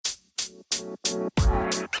What's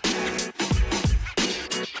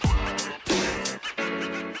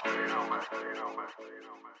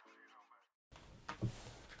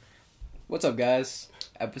up, guys?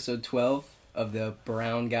 Episode 12 of the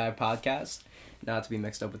Brown Guy Podcast, not to be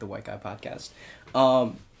mixed up with the White Guy Podcast.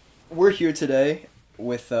 We're here today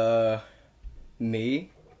with me,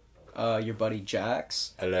 your buddy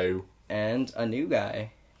Jax. Hello. And a new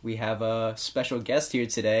guy. We have a special guest here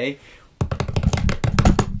today.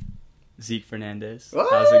 Zeke Fernandez. Woo!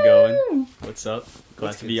 How's it going? What's up? Glad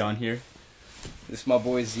What's to good, be Zeke? on here. This is my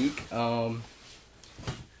boy Zeke. I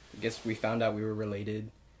guess we found out we were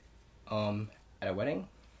related at a wedding.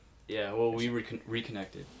 Yeah, well, we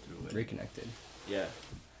reconnected through it. Reconnected. Yeah.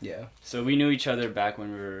 Yeah. So we knew each other back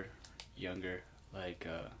when we were younger, like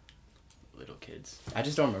little kids. I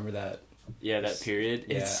just don't remember that. Yeah, that period.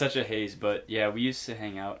 Yeah. It's such a haze, but yeah, we used to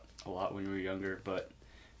hang out a lot when we were younger, but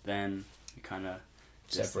then we kind of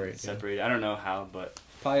separated. I don't know how, but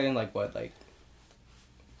Probably in like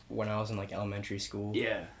when I was in like elementary school.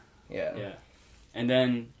 yeah. Yeah. Yeah. And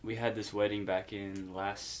then we had this wedding back in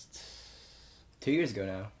 2 years ago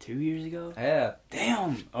now. 2 years ago? Yeah.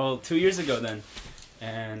 Damn! Oh, 2 years ago then.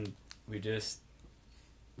 And we just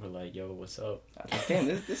were like, yo, what's up? I was like, damn,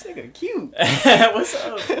 this nigga cute. What's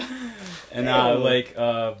up?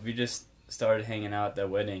 And we just started hanging out at that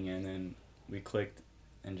wedding, and then we clicked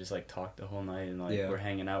and just like talked the whole night, and we're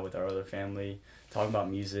hanging out with our other family, talking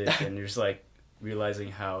about music, and you're just like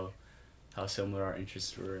realizing how similar our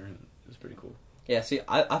interests were, and it was pretty cool. Yeah, see,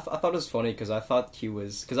 I thought it was funny because I thought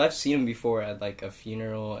because I've seen him before at like a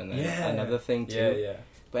funeral and then another thing too. Yeah.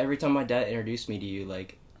 But every time my dad introduced me to you,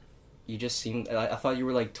 like, you just seemed, I thought you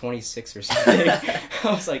were like 26 or something. I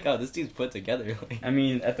was like, oh, this dude's put together. Like, I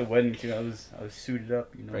mean, at the wedding too, I was suited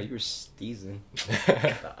up, you know. bro, you were steezing.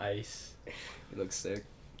 The ice. You look sick.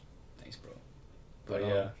 Thanks, bro. But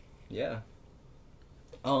But yeah.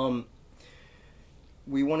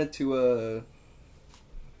 We wanted to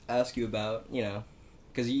ask you about, you know,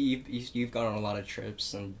 because you've gone on a lot of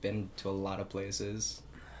trips and been to a lot of places,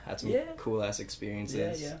 had some cool ass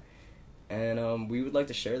experiences. Yeah. And we would like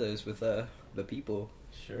to share those with the people.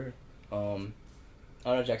 Sure. I don't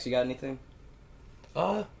know, Jax, you got anything?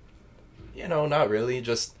 Not really.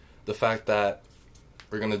 Just the fact that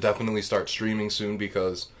we're gonna definitely start streaming soon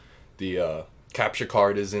because the capture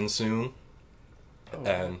card is in soon,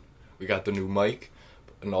 and we got the new mic,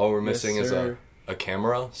 and all we're missing is a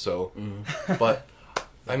camera. So, but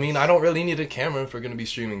I mean, I don't really need a camera if we're gonna be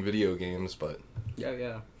streaming video games. But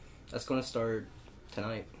Yeah. That's gonna start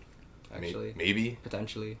tonight, actually. maybe.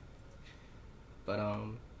 Potentially. But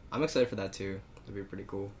I'm excited for that too. It'll be pretty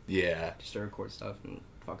cool. Yeah. Just to record stuff and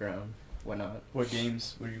fuck around, whatnot. What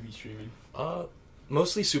games will you be streaming?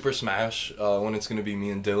 Mostly Super Smash when it's gonna be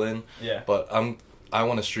me and Dylan. Yeah. But I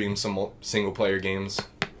want to stream some single player games,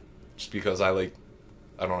 just because I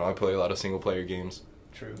play a lot of single player games.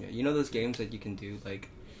 True. Yeah, you know those games that you can do like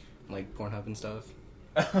Pornhub and stuff.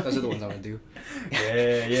 Those are the ones I want to do.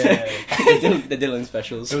 Yeah. the Dylan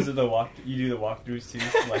specials. Those are you do the walkthroughs too,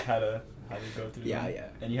 like how to go through. Yeah, them. yeah.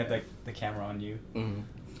 And you have like the camera on you.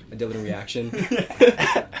 A Dylan reaction.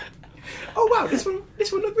 Oh wow, this one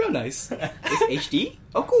looked real nice. It's HD.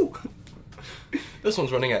 Oh cool. This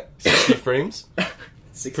one's running at 60 frames.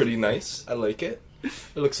 60 Pretty nice. I like it.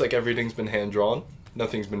 It looks like everything's been hand drawn.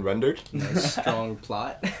 Nothing's been rendered. Nice strong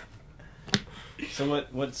plot. So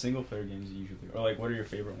what single player games do you usually, or like what are your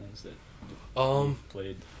favorite ones that you've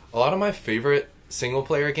played? A lot of my favorite single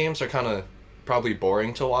player games are kind of probably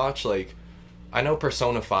boring to watch. Like, I know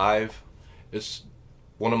Persona 5 is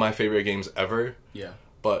one of my favorite games ever. Yeah.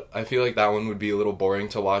 But I feel like that one would be a little boring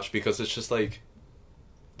to watch because it's just like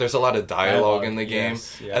there's a lot of dialogue in the game,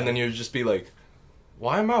 yeah. and then you'd just be like,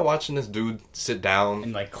 why am I watching this dude sit down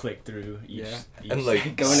And like click through each and like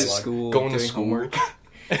Going to slug- school, going to doing school. homework.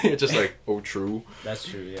 And you're just like, oh, true. That's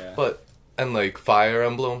true, yeah. But and like Fire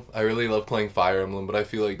Emblem, I really love playing Fire Emblem, but I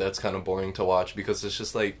feel like that's kind of boring to watch because it's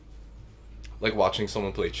just like watching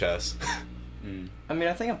someone play chess. I mean,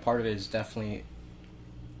 I think a part of it is definitely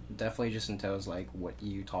just entails like what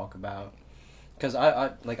you talk about. Because I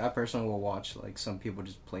personally will watch like some people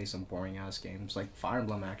just play some boring ass games like Fire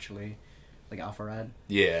Emblem actually, like Alpha Rad.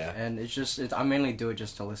 Yeah. And I mainly do it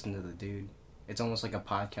just to listen to the dude. It's almost like a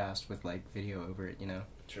podcast with like video over it, you know.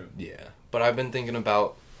 True. Yeah. But I've been thinking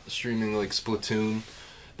about streaming like Splatoon.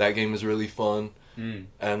 That game is really fun. And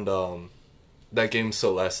that game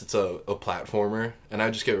Celeste, it's a platformer, and I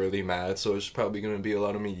just get really mad, so it's probably gonna be a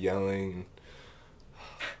lot of me yelling.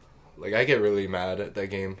 Like, I get really mad at that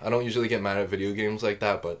game. I don't usually get mad at video games like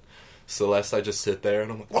that, but Celeste, I just sit there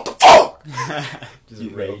and I'm like, what the fuck? Just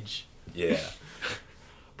rage. Yeah.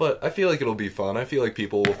 But I feel like it'll be fun. I feel like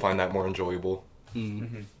people will find that more enjoyable.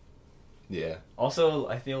 Mm-hmm. Yeah. Also,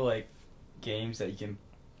 I feel like games that you can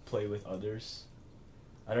play with others.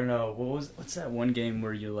 I don't know, what's that one game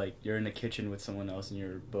where you're in the kitchen with someone else and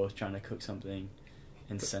you're both trying to cook something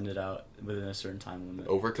and send it out within a certain time limit.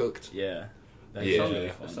 Overcooked? Yeah. That Yeah. sounds really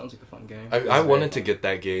fun. That sounds like a fun game. I wanted to get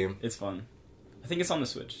that game. It's fun. I think it's on the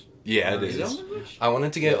Switch. Yeah, it Is it is. on the Switch? I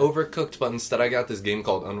wanted to get Yeah. Overcooked, but instead I got this game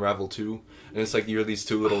called Unravel 2. And it's like you're these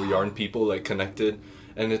two little yarn people like connected,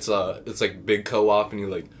 and it's like big co-op, and you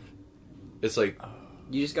like, it's like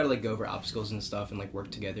You just gotta like go over obstacles and stuff and like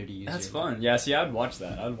work together to use. That's your... fun. Yeah, see, I'd watch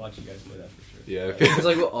that. I'd watch you guys play that for sure. yeah. I It's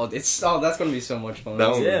feel like that's gonna be so much fun.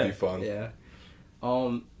 that one Yeah. would be fun. Yeah.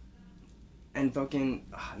 And fucking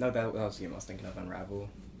no, that was the game I was thinking of. Unravel.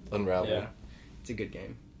 Unravel. Yeah. It's a good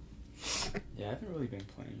game. Yeah, I haven't really been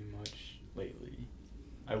playing much lately.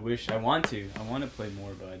 I want to play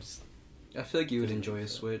more, but I just... I feel like you would enjoy a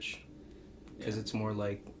Switch because Yeah. it's more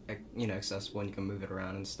like accessible and you can move it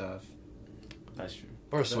around and stuff. That's true.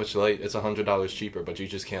 Or a Switch Lite. It's $100 cheaper, but you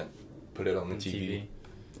just can't put it on the TV.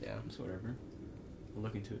 Yeah. It's whatever. We'll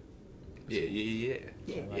look into it. Yeah.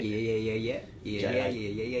 Yeah. I like Yeah.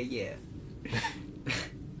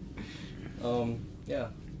 Yeah.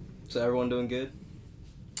 So everyone doing good?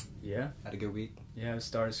 Yeah. Had a good week. Yeah, I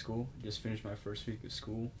started school. Just finished my first week of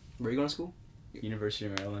school. Where are you going to school? University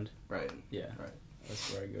of Maryland. Right. Yeah. Right.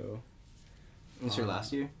 That's where I go. It's your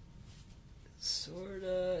last year?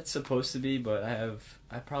 Sorta. It's supposed to be, but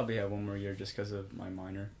I probably have one more year just because of my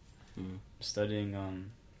minor. Studying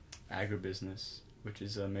agribusiness, which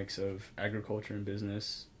is a mix of agriculture and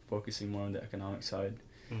business, focusing more on the economic side,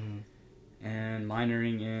 and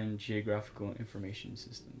minoring in geographical information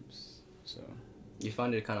systems. So, You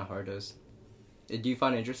find it kind of hard, do you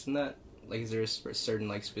find interest in that? Like, is there a certain,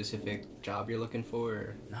 like, specific job you're looking for?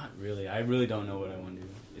 Or? not really. I really don't know what I want to do.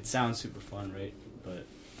 It sounds super fun, right? But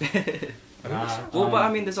Well, but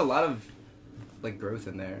I mean, there's a lot of, like, growth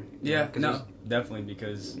in there. yeah, Cause no, definitely,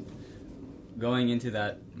 because going into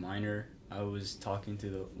that minor, I was talking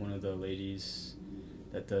to one of the ladies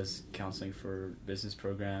that does counseling for business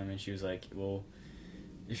program, and she was like, well,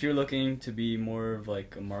 if you're looking to be more of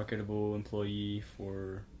like a marketable employee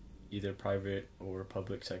for either private or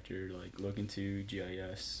public sector, like look into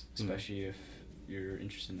GIS, especially if you're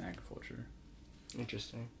interested in agriculture.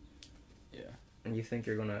 Interesting. Yeah. And you think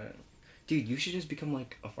you're gonna... Dude, you should just become,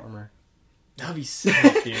 like, a farmer. That'd be sick,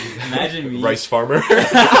 dude. Imagine me. Rice farmer.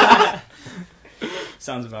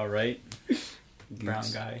 Sounds about right. Brown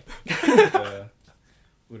Goots. guy.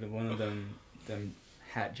 With one of them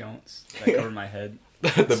hat joints that cover my head.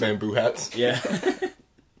 The bamboo hats. Yeah.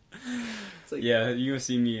 It's like, Yeah, you're gonna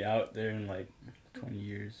see me out there in like 20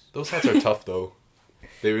 years. Those hats are tough though.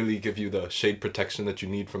 They really give you the shade protection that you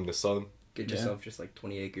need from the sun. Get Yeah. yourself just, like,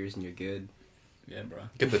 20 acres and you're good. Yeah, bro.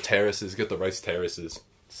 Get the terraces, get the rice terraces.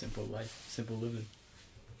 Simple life, simple living.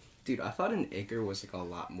 Dude, I thought an acre was, like, a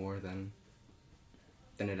lot more than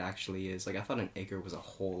it actually is. Like, I thought an acre was a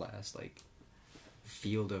whole ass, like,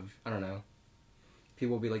 field of... I don't know.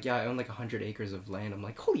 People will be like, yeah, I own, like, 100 acres of land. I'm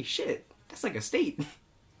like, holy shit, that's like a state.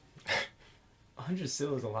 100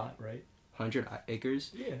 still is a lot, right? 100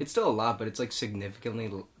 acres? Yeah. It's still a lot, but it's, like,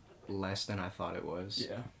 significantly less than I thought it was.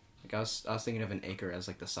 Yeah. Like, I was thinking of an acre as,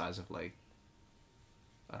 like, the size of, like,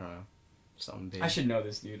 I don't know, something big. I should know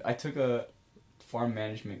this, dude. I took a farm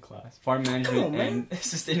management class. Farm management on, man. and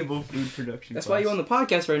sustainable food production That's class. why you're on the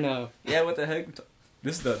podcast right now. Yeah, what the heck?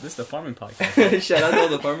 This is the farming podcast. Shout out to all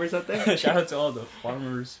the farmers out there. Shout out to all the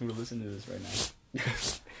farmers who are listening to this right now.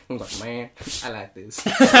 I'm like, man, I like this.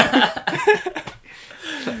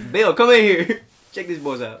 Bill, come in here. Check these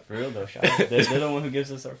boys out. For real though, shout out. They're the one who gives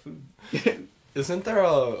us our food. Isn't there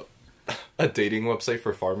a dating website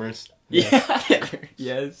for farmers? Yeah.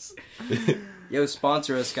 Yes. Yo,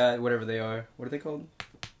 sponsor us, guys, whatever they are. What are they called?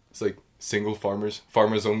 It's like single farmers,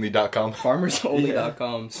 farmersonly.com.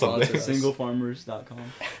 Farmersonly.com. Sponsor us. Singlefarmers.com.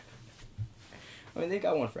 I mean, they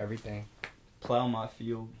got one for everything.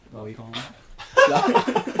 Plowmyfield.com.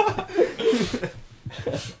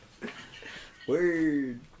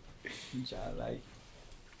 Word. Which I like.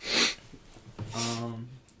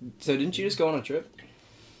 So didn't you just go on a trip?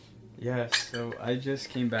 Yeah, so I just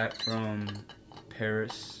came back from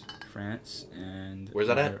Paris, France, and... Where's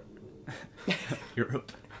that at?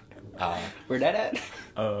 Europe. Where that at?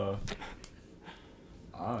 I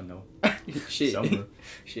don't know. Shit. Somewhere.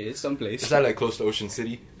 Shit, it's someplace. Is that like close to Ocean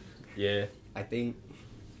City? Yeah. I think.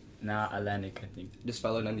 Nah, Atlantic, I think. Just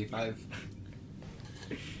follow 95.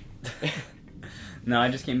 No, I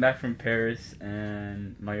just came back from Paris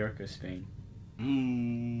and Mallorca, Spain.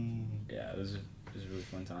 Yeah, it was a really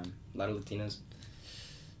fun time. A lot of Latinas.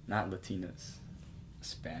 Not Latinas.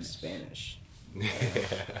 Spanish. Yeah.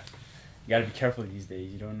 You gotta be careful these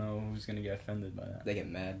days. You don't know who's gonna get offended by that. They get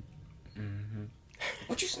mad. Mm-hmm.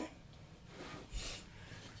 What you say?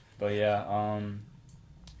 But yeah,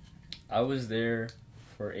 I was there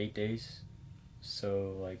for 8 days,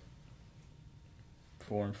 so like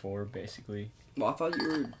 4 and 4 basically. Well, I thought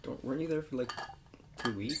weren't you there for like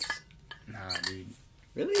 2 weeks? Nah, dude.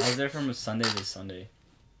 Really? I was there from Sunday to Sunday.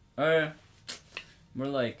 More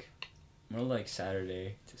like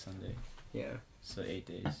Saturday to Sunday. Yeah. So 8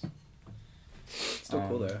 days. Still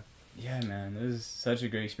cool though. Yeah, man, it was such a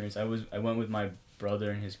great experience. I went with my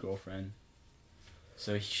brother and his girlfriend.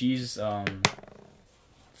 So she's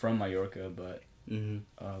from Mallorca, but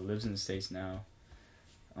lives in the States now.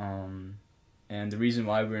 And the reason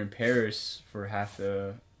why we were in Paris for half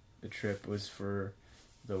the trip was for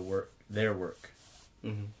their work.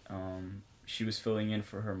 She was filling in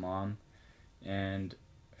for her mom, and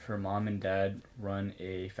her mom and dad run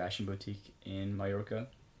a fashion boutique in Mallorca.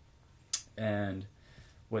 And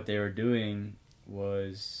what they were doing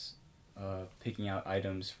was picking out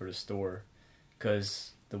items for the store,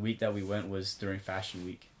 because the week that we went was during Fashion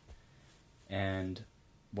Week. And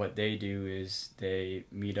what they do is they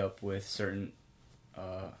meet up with certain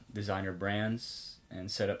designer brands and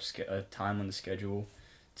set up a time on the schedule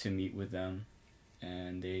to meet with them,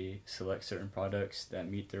 and they select certain products that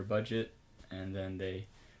meet their budget, and then they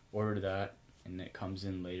order that, and it comes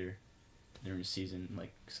in later during the season,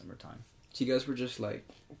 like summertime. So you guys were just like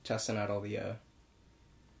testing out all the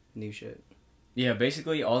new shit. Yeah,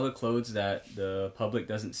 basically all the clothes that the public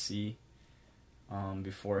doesn't see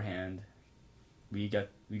beforehand, we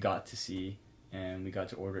got to see, and we got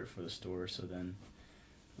to order it for the store. So then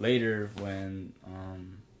later when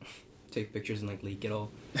take pictures and like leak it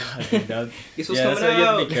all. Guess what's coming so out? you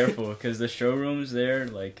have to be careful, because the showrooms there,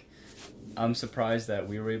 like, I'm surprised that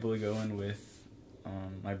we were able to go in with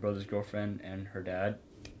my brother's girlfriend and her dad.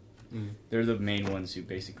 They're the main ones who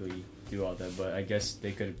basically do all that, but I guess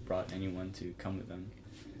they could have brought anyone to come with them.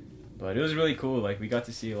 But it was really cool. Like, we got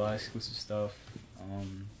to see a lot of exclusive stuff.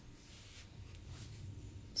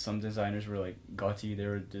 Some designers were like Gotti.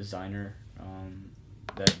 They're a designer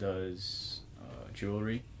that does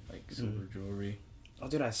jewelry, like silver jewelry. Oh,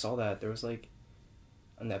 dude, I saw that. There was like,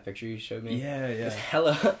 on that picture you showed me. Yeah. There's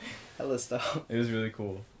hella stuff. It was really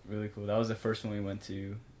cool. Really cool. That was the first one we went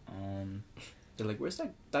to. They're like, where's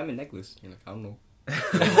that diamond necklace? You're like, I don't know.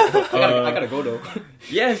 I gotta go though.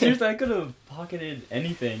 Yeah, seriously, I could have pocketed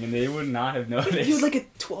anything and they would not have noticed. You had like a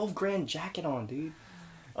 $12,000 jacket on, dude.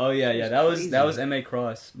 Oh yeah, that was crazy. MA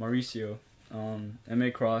Cross, Mauricio. MA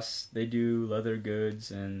Cross, they do leather goods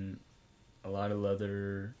and a lot of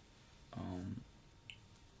leather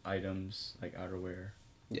items like outerwear.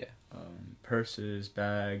 Yeah. Purses,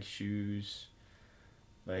 bags, shoes,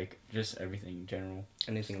 like just everything in general.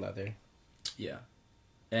 Anything leather. Yeah.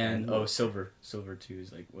 And silver too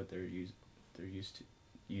is like what they're used to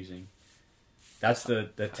using. That's the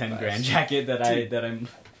 $10,000 jacket that I'm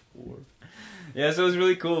wore. Yeah, so it was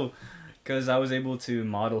really cool because I was able to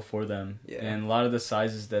model for them. Yeah. And a lot of the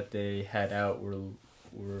sizes that they had out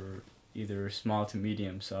were either small to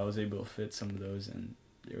medium, so I was able to fit some of those, and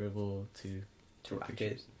they were able to rock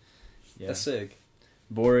it. Yeah. That's sick.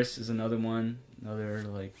 Boris is another one, another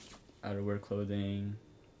like outerwear clothing.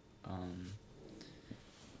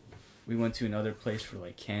 We went to another place for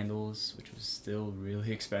like candles, which was still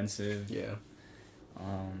really expensive. Yeah.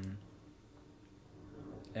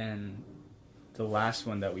 And the last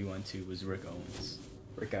one that we went to was Rick Owens.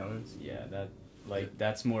 Rick Owens? Yeah,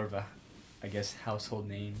 that's more of a, I guess, household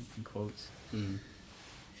name in quotes.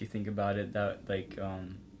 If you think about it, that like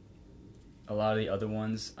a lot of the other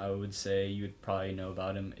ones, I would say you would probably know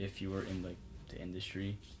about him if you were in like the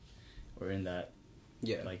industry or in that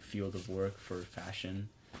like field of work for fashion.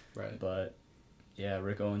 Right. But yeah,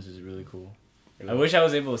 Rick Owens is really cool. I wish I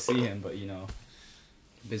was able to see him, but you know,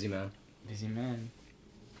 busy man.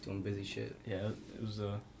 Doing busy shit. Yeah, it was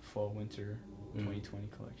a fall/winter 2020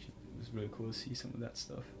 collection. It was really cool to see some of that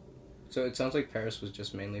stuff. So it sounds like Paris was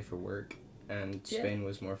just mainly for work, and Spain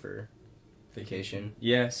was more for vacation.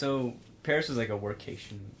 Yeah, so Paris was like a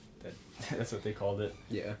workcation. That's what they called it.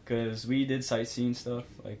 Yeah. Because we did sightseeing stuff.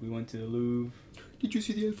 Like, we went to the Louvre. Did you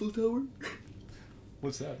see the Eiffel Tower?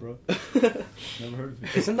 What's that, bro? Never heard of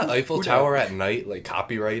it. Isn't the Eiffel Tower at night like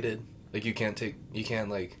copyrighted? Like you can't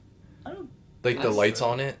like I don't like the lights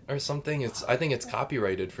on it or something. I think it's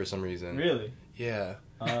copyrighted for some reason. Really? Yeah.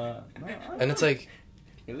 No, and it's like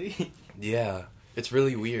really? Yeah. It's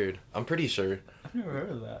really weird. I'm pretty sure. I've never heard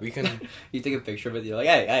of that. We can... You take a picture of it, you're like,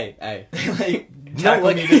 hey. like,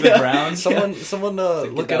 tackle me to the ground. Someone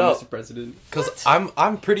look it up. Mr. President. Because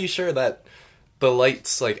I'm pretty sure that the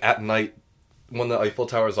lights, like, at night, when the Eiffel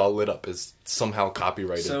Tower is all lit up, is somehow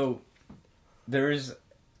copyrighted. So, there's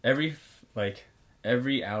every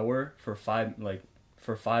hour for 5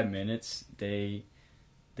 minutes, they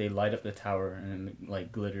light up the tower and it,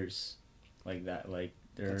 like, glitters like that. Like,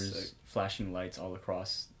 there's flashing lights all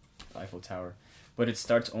across the Eiffel Tower. But it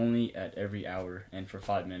starts only at every hour and for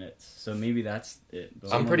 5 minutes. So maybe that's it.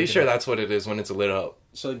 But I'm pretty sure that's what it is when it's lit up.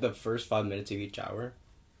 So like the first 5 minutes of each hour?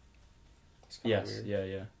 Yes, weird.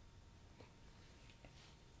 yeah.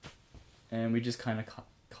 And we just kind of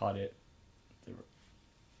caught it.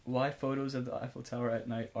 Why photos of the Eiffel Tower at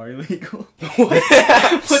night are illegal? What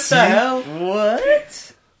the hell?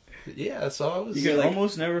 What? Yeah, so I was... You can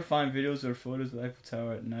almost never find videos or photos of the Eiffel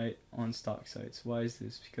Tower at night on stock sites. Why is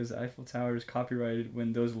this? Because the Eiffel Tower is copyrighted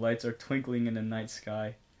when those lights are twinkling in the night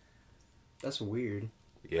sky. That's weird.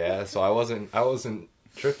 Yeah, so I wasn't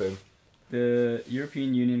tripping. The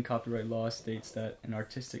European Union copyright law states that an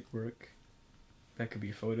artistic work, that could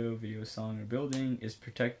be photo, video, song, or building, is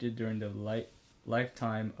protected during the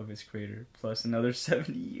lifetime of its creator, plus another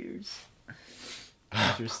 70 years.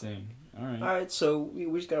 Interesting. Alright, so we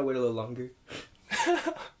just gotta wait a little longer.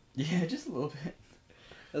 Yeah, just a little bit.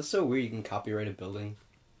 That's so weird you can copyright a building.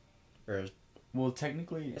 Well,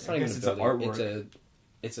 technically, it's not even a it's building. an artwork.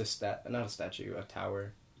 It's not a statue, a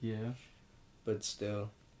tower. Yeah. But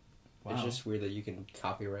still. Wow. It's just weird that you can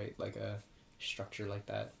copyright like a structure like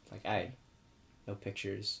that. Like, hey, no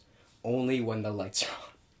pictures. Only when the lights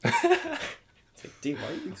are on. It's like, dude, why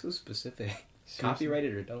are you being so specific? Seriously? Copyright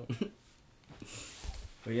it or don't.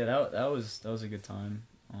 But yeah, that was a good time.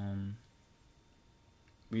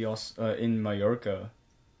 We also in Mallorca,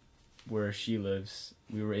 where she lives,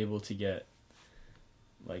 we were able to get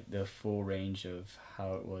like the full range of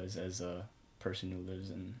how it was as a person who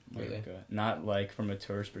lives in Mallorca. Really? Not like from a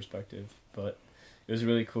tourist perspective, but it was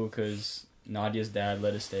really cool because Nadia's dad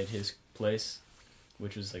let us stay at his place,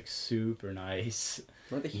 which was like super nice.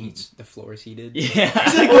 Remember the floor is heated? Yeah.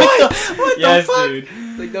 It's like, what yes, the fuck? dude.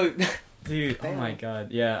 It's like, no. Dude, oh my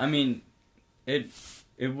god. Yeah, I mean, it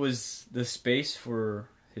was the space for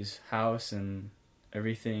his house and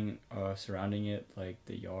everything surrounding it, like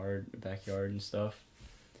the yard, the backyard and stuff,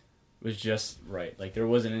 was just right. Like, there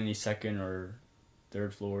wasn't any second or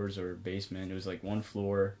third floors or basement. It was like one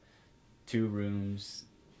floor, 2 rooms,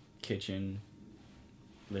 kitchen,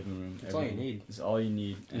 living room. That's all you need. It's all you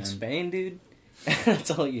need. In Spain, dude?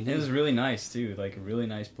 That's all you need. It was really nice, too. Like, a really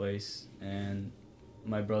nice place. And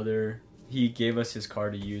my brother, he gave us his car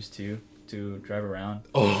to use, too, to drive around.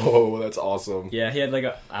 Oh, that's awesome. Yeah, he had, like,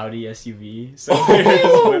 a Audi SUV, so we were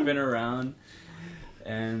just whipping around.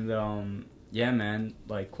 And, yeah, man,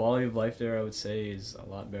 like, quality of life there, I would say, is a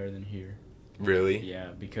lot better than here. Really? Yeah,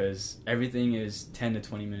 because everything is 10 to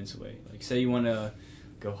 20 minutes away. Like, say you want to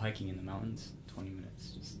go hiking in the mountains, 20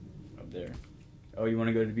 minutes, just up there. Oh, you want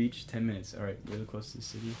to go to the beach? 10 minutes. All right, really close to the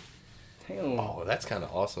city. Damn. Oh, that's kind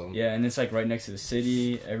of awesome. Yeah, and it's like right next to the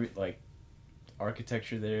city. Like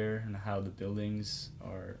architecture there and how the buildings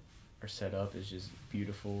are set up is just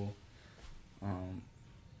beautiful.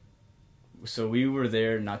 So we were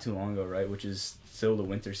there not too long ago, right? Which is still the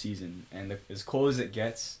winter season, and as cold as it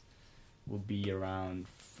gets, will be around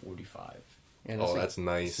 45. Yeah, that's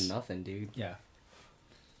nice. It's nothing, dude. Yeah.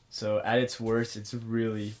 So at its worst, it's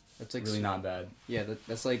really Like really not bad. Yeah,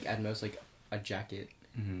 that's like at most like a jacket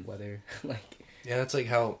weather. Like, yeah, that's like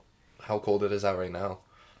how cold it is out right now.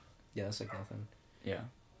 yeah, that's like nothing. Yeah,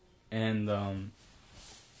 and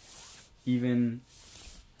even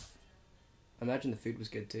imagine the food was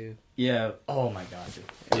good too. yeah. Oh my god. Dude.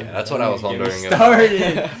 Yeah, that's what I was wondering about.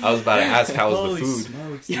 Started. I was about to ask how was Holy the food.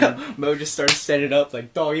 smokes, dude. Yeah, Mo just started setting it up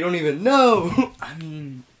like, dog, you don't even know. I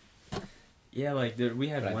mean, yeah, like we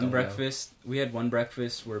had But I one don't breakfast. We had one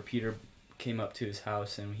breakfast where Peter came up to his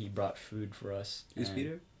house and he brought food for us. Who's and-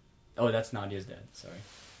 Peter? Oh, that's Nadia's dad. Sorry,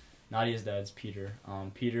 Nadia's dad's Peter.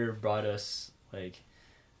 Peter brought us like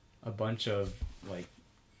a bunch of like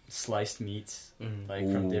sliced meats, like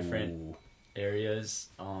from different areas.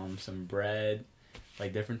 Some bread,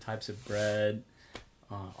 like different types of bread,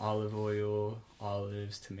 olive oil,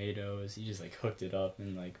 olives, tomatoes. He just like hooked it up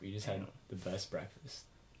and like we just had the best breakfast.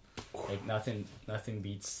 Like nothing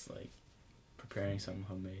beats like preparing something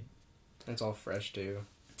homemade. It's all fresh too.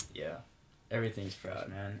 Yeah, everything's fresh,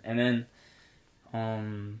 man. And then,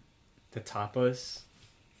 the tapas,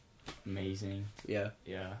 amazing. Yeah.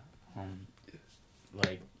 Yeah,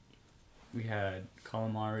 like we had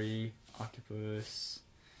calamari, octopus,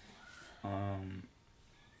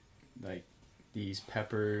 like these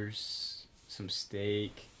peppers, some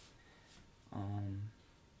steak.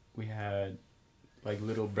 We had like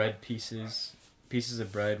little bread pieces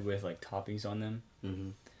of bread with like toppings on them. Mm-hmm.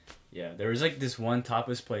 Yeah, there was like this one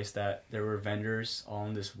tapas place that there were vendors all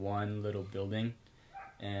in this one little building,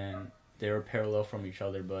 and they were parallel from each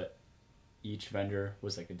other, but each vendor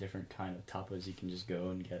was like a different kind of tapas you can just go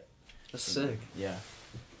and get. That's sick. Yeah.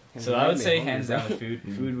 And So you I made would me say hungry, hands bro. down the food.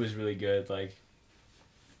 Food was really good. Like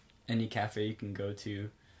any cafe you can go to,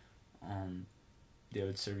 they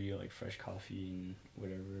would serve you like fresh coffee and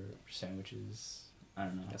whatever sandwiches. I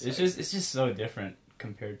don't know. That's It's nice. just so different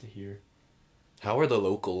compared to here. How are the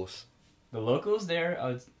locals? The locals there, I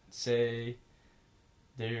would say,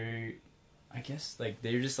 they're, I guess like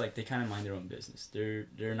they're just like they kind of mind their own business.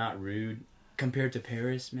 They're not rude compared to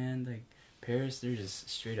Paris, man. Like Paris, they're just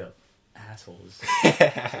straight up assholes.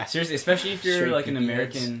 Seriously, especially if you're Straight like an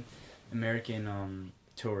PP American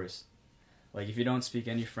tourist. Like if you don't speak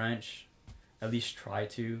any French, at least try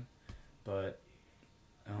to. But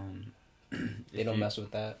They don't mess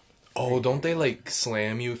with that. Oh, don't they like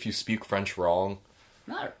slam you if you speak French wrong?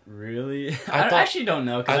 Not really. I I thought- actually don't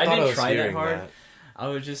know because I thought didn't was try that hearing hard. that. I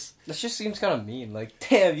was just That just seems kind of mean. Like,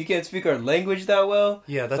 damn, you can't speak our language that well.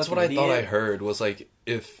 Yeah, that's Fucking what I thought I idiot. heard was like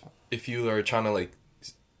if you are trying to like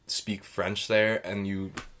speak French there and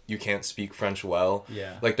you can't speak French well,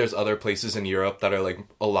 yeah. like there's other places in Europe that are like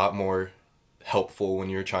a lot more helpful when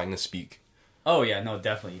you're trying to speak. Oh yeah, no,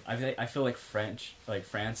 definitely. I feel like France,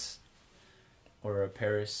 or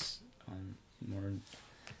Paris, more.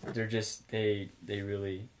 They're just they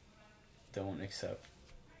really don't accept.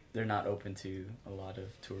 They're not open to a lot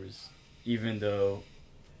of tourists, even though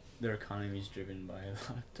their economy is driven by a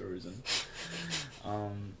lot of tourism.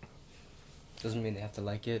 Doesn't mean they have to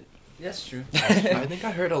like it. That's true. I think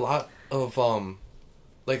I heard a lot of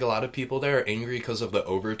like a lot of people there are angry because of the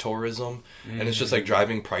over tourism, and it's just like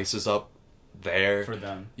driving prices up there. For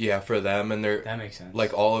them. Yeah, for them, and they're That makes sense.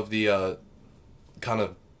 like all of the kind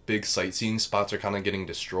of big sightseeing spots are kind of getting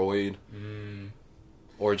destroyed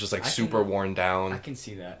or just like I super can- worn down. I can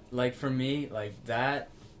see that. Like for me, like that,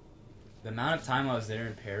 the amount of time I was there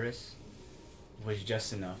in Paris was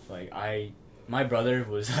just enough. Like my brother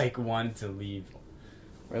was like wanting to leave.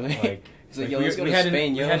 Really? Like, He's like, yo, let's go we to had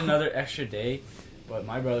Spain, yo. We had another extra day, but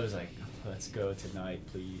my brother was like, let's go tonight,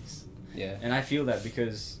 please. Yeah. And I feel that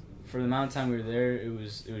because for the amount of time we were there, it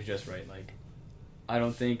was just right. Like, I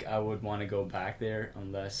don't think I would want to go back there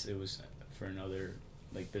unless it was for another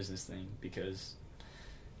like business thing, because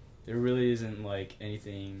there really isn't like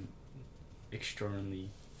anything extraordinarily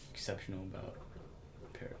exceptional about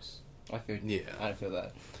Paris. I feel. Yeah. I feel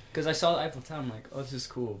that. Because I saw the Eiffel Tower, I'm like, oh, this is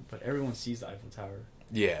cool, but everyone sees the Eiffel Tower.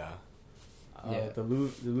 Yeah. Yeah. The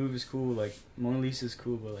Louvre is cool, like Mona Lisa is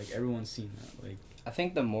cool, but like everyone's seen that. Like, I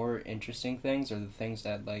think the more interesting things are the things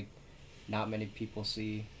that like not many people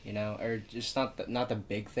see, you know, or just not the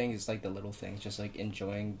big things. It's like the little things, just like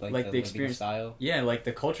enjoying like the living experience, style, yeah, like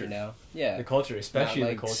the culture, you know. Yeah. the culture, especially not,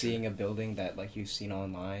 like the culture. seeing a building that like you've seen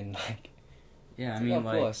online. Like, Yeah, I it's mean, oh, cool,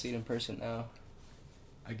 I like, see it in person now.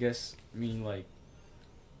 I guess, I mean, like,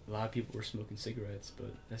 a lot of people were smoking cigarettes,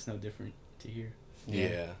 but that's no different to here.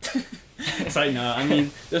 Yeah. It's like, no, I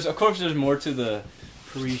mean, there's more to the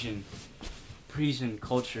Parisian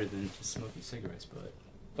culture than just smoking cigarettes, but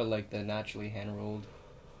But like the naturally hand rolled.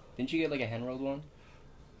 Didn't you get like a hand rolled one?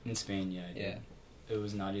 in Spain, yeah, I did. Yeah. It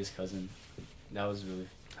was Nadia's cousin. That was really,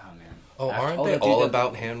 oh man. Oh, aren't Oh, they dude, all that-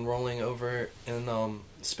 about hand rolling over in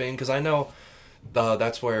Spain? Because I know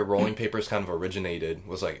that's where rolling papers kind of originated.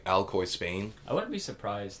 Was like Alcoy, Spain. I wouldn't be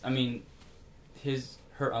surprised. I mean,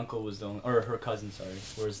 her uncle was the only, or her cousin, sorry,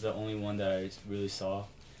 was the only one that I really saw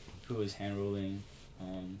who was hand rolling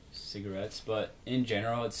cigarettes. But in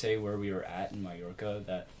general, I'd say where we were at in Mallorca,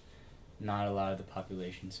 that not a lot of the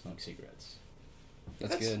population smoked cigarettes.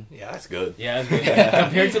 That's good. Yeah, that's good. Yeah,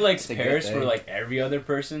 compared to like It's a good Paris, thing. where like every other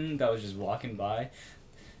person that was just walking by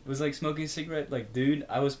was like smoking a cigarette. Like, dude,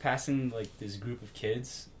 I was passing like this group of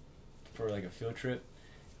kids for like a field trip.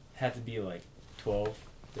 Had to be like 12,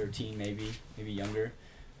 13 maybe younger.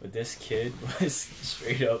 But this kid was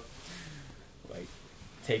straight up like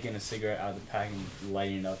taking a cigarette out of the pack and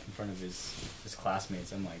lighting it up in front of his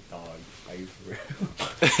classmates. I'm like, dog, are you for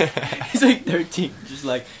real? He's like 13, just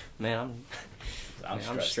like, man, I'm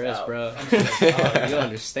stressed, out. bro. I'm stressed out. You don't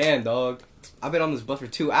understand, dog. I've been on this bus for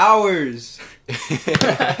 2 hours.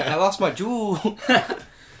 I lost my jewel.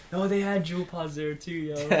 Oh, they had jewel pods there too,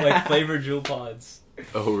 yo. Like flavored jewel pods.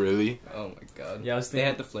 Oh, really? Oh my god. Yeah, I was They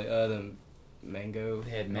had thinking the mango. they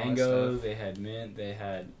had and all that mango, stuff. they had mint, they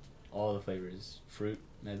had all the flavors. Fruit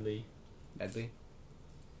medley. Medley.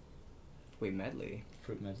 Wait, medley.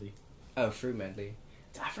 Fruit medley. Oh, fruit medley.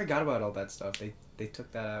 I forgot about all that stuff. They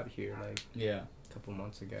took that out here like Yeah. a couple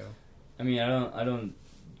months ago. I mean, I don't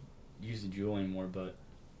use the Juul anymore, but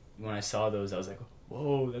when I saw those, I was like,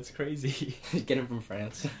 whoa, that's crazy. Get them from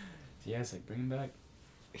France. Yeah, it's like, bring them back.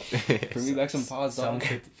 Bring me back some pods, Sell dog.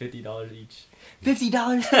 them $50 each.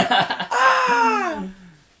 $50. I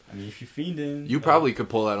mean, if you're fiending. You probably could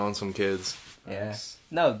pull that on some kids. Yeah.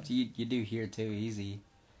 No, you do here too, easy.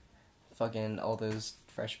 Fucking all those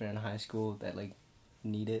freshmen in high school that like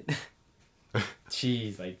need it.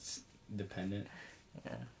 Jeez, like dependent.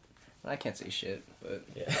 Yeah. I can't say shit, but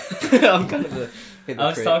Yeah. I'm kind of a hypocrite. I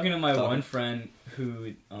was talking to my one friend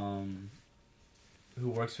who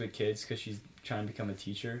works with kids because she's trying to become a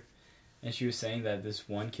teacher, and she was saying that this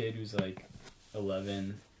one kid who's like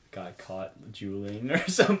 11 got caught juuling or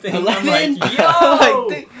something. 11? I'm like, yo,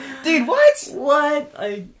 like, dude, what? What?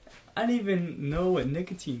 I didn't even know what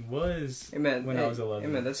nicotine was Hey, man, when I was 11.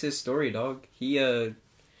 Hey man, that's his story, dog. He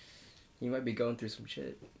might be going through some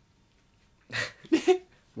shit.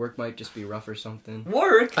 Work might just be rough or something.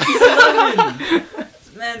 Work? He's 11.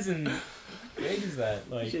 This man's in. What grade is that?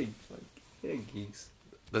 Like, Yeah, geeks.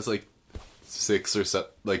 That's like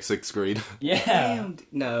sixth grade. yeah. Damn.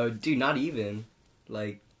 No, dude, not even.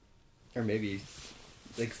 Like, or maybe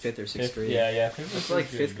like 5th or 6th grade. Yeah. That's like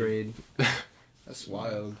 5th grade. That's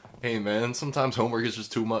wild. Hey man, sometimes homework is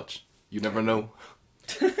just too much. You never know.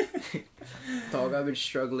 Dog, I've been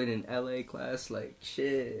struggling in LA class like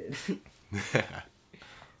shit.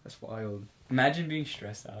 That's wild. Imagine being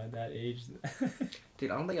stressed out at that age. Dude,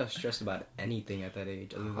 I don't think I was stressed about anything at that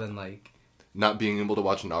age other than like Not being able to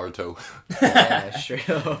watch Naruto. yeah, straight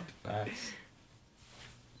up. Facts.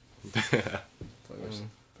 We're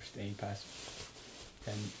staying past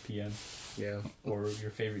 10 p.m. Yeah. Or your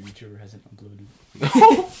favorite YouTuber hasn't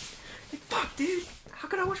uploaded. Fuck, dude. How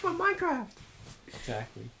could I watch my Minecraft?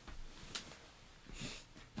 Exactly.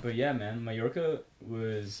 But yeah, man, Mallorca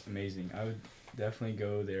was amazing. I would definitely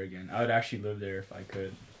go there again. I would actually live there if I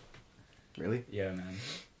could. Really? Yeah, man.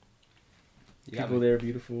 Yeah, People there are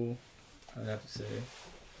beautiful, I would have to say.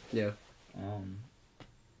 Yeah.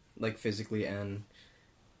 Like physically and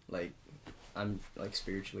like I'm like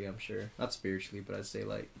spiritually, I'm sure. Not spiritually, but I'd say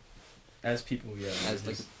like as people, yeah. as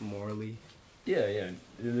like morally. Yeah. It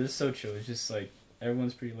is so chill. It's just like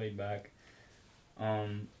everyone's pretty laid back.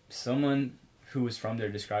 Someone who was from there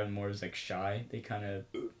described them more as like shy. They kind of,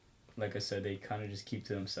 like I said, they kind of just keep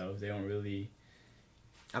to themselves. They don't really.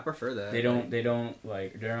 I prefer that. They don't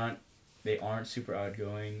like they aren't super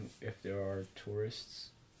outgoing if there are tourists,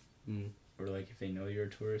 or like if they know you're a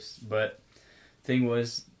tourist. But thing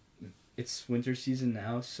was, it's winter season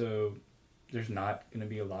now, so there's not gonna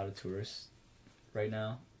be a lot of tourists right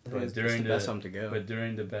now. But it's the best time to go. But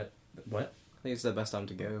during the what? I think it's the best time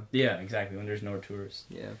to go. Yeah, exactly. When there's no tourists.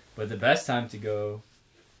 Yeah. But the best time to go,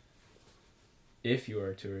 if you are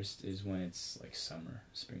a tourist, is when it's like summer,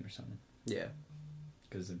 spring or summer. Yeah.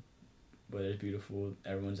 Because the weather's beautiful.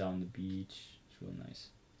 Everyone's out on the beach. It's real nice.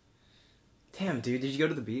 Damn, dude, did you go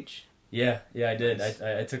to the beach? Yeah, I did. Nice.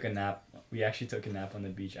 I took a nap. We actually took a nap on the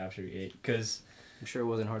beach after we ate. Because I'm sure it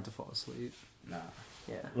wasn't hard to fall asleep. nah.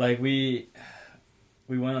 Yeah. Like we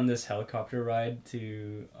went on this helicopter ride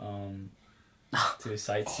to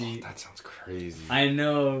sightsee. Oh, that sounds crazy. I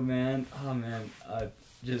know, man. Oh man.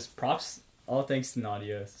 Just props. All thanks to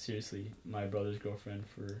Nadia. Seriously, my brother's girlfriend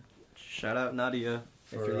for. Shout out Nadia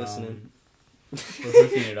if you're listening. For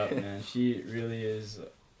hooking it up, man. She really is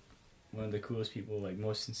one of the coolest people, like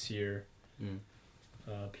most sincere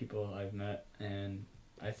people I've met, and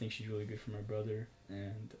I think she's really good for my brother,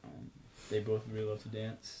 and they both really love to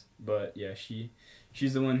dance. But yeah,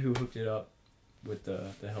 she's the one who hooked it up with the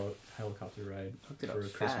helicopter ride Hooked it for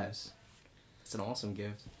up Christmas. fast. It's an awesome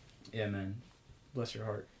gift. Yeah, man. Bless your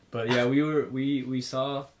heart. But yeah, we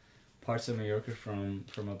saw parts of Mallorca from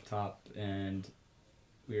up top, and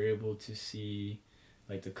we were able to see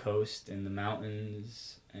like the coast and the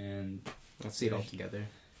mountains, and Let's see it all together.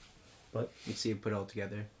 What? You'd see it put all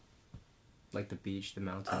together. Like the beach, the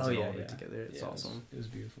mountains, Oh, and yeah, all of yeah. it together. It's awesome. It was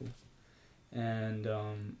beautiful. And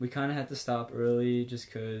we kind of had to stop early just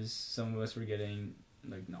because some of us were getting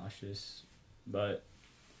like nauseous, but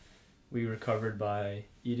we recovered by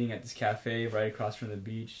eating at this cafe right across from the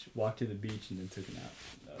beach, walked to the beach, and then took a nap.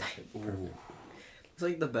 That was like, perfect. It's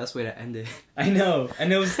like the best way to end it. I know,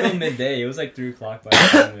 and it was still midday. It was like 3:00 by the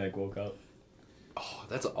time we like woke up. Oh,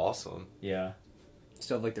 that's awesome. Yeah,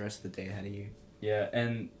 Still have like the rest of the day ahead of you. yeah,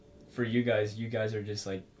 and for you guys are just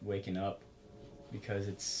like waking up because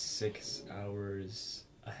it's 6 hours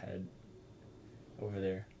ahead over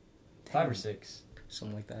there, 5 or 6,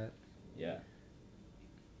 Something like that. yeah.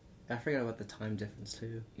 I forgot about the time difference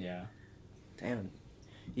too. Yeah. Damn.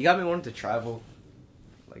 You got me wanting to travel,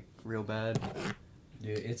 like, real bad.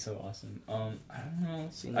 Dude, it's so awesome. I don't know.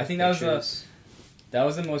 Seeing I the think pictures. that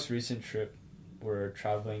was the most recent trip where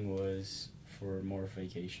traveling was for more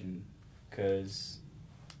vacation, because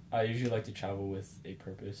I usually like to travel with a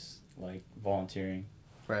purpose, like volunteering,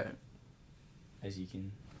 Right. as you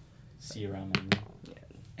can see around my room.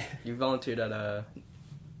 Yeah. You volunteered at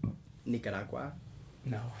Nicaragua.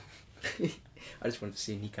 No. I just wanted to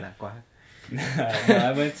see Nicaragua. No,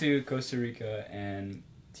 I went to Costa Rica and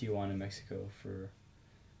Tijuana, Mexico for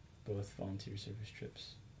both volunteer service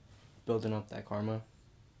trips. Building up that karma.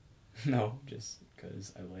 No, just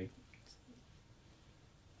because I like.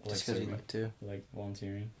 Just because you like to. like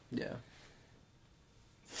volunteering. Yeah.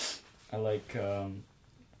 I like. I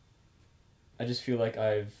just feel like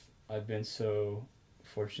I've been so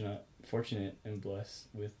fortunate and blessed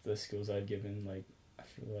with the skills I've given. Like, I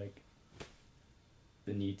feel like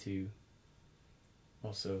the need to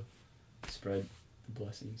also spread the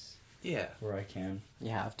blessings Yeah. where I can. You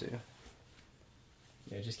have to.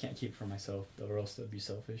 Yeah, I just can't keep it for myself, or else that'd be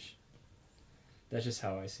selfish. That's just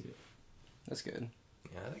how I see it. That's good.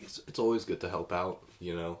 Yeah, I think it's always good to help out,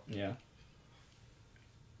 you know? Yeah.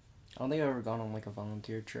 I don't think I've ever gone on, like, a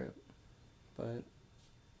volunteer trip. But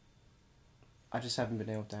I just haven't been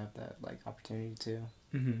able to have that, like, opportunity to.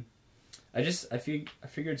 Mm-hmm. I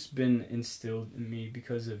figure it's been instilled in me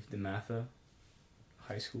because of DeMatha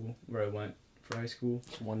High School, where I went for high school.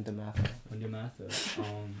 It's one DeMatha. DeMatha.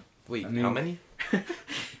 Wait, I mean- how many?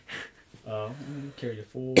 Carry the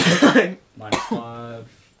 4, minus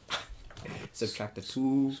 5, Subtract the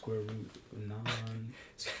 2. square root of 9.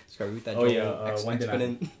 Square root that. Oh, joint, yeah, one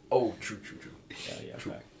exponent. Oh, true. Yeah,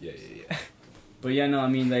 True. fact. Yeah. But yeah, no, I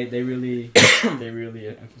mean, they really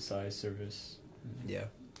emphasize service. Yeah.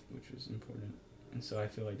 Which was important. And so I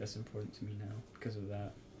feel like that's important to me now because of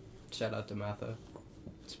that. Shout out to Matha.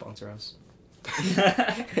 Sponsor us.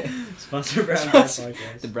 Sponsor Brown Guy Sponsor-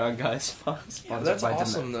 Podcast. The Brown Guys sponsored Yeah, that's by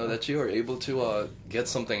awesome DeMatha. though that you are able to get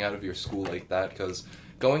something out of your school like that, because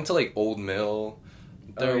going to like Old Mill,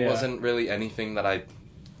 there wasn't really anything that I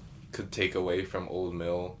could take away from Old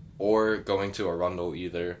Mill, or going to Arundel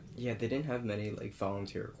either. Yeah, they didn't have many, like,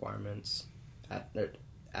 volunteer requirements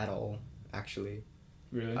at all, actually.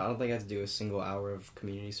 Really? I don't think I had to do a single hour of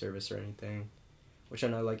community service or anything. Which I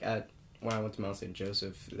know, like, when I went to Mount St.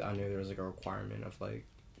 Joseph, I knew there was, like, a requirement of, like,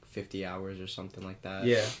 50 hours or something like that.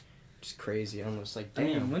 Yeah. Just crazy. I'm just like, I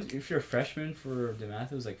damn. mean, if you're a freshman for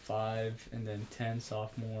DeMatha, it was like 5, and then 10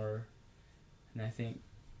 sophomore, and I think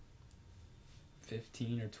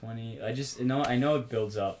 15 or 20. I know it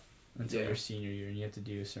builds up until your senior year, and you have to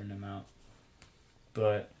do a certain amount.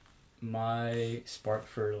 But my spark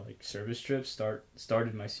for like service trips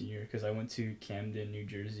started my senior year, because I went to Camden, New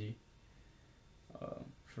Jersey,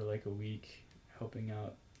 for like a week, helping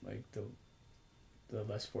out like the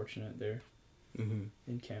less fortunate there. Mm-hmm.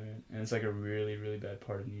 In Camden, and it's like a really, really bad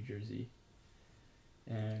part of New Jersey,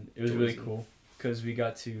 and it was really cool because we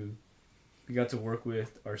got to work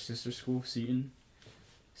with our sister school, Seton.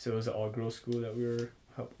 So it was an all-girls school that we were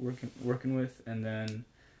working with, and then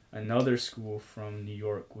another school from New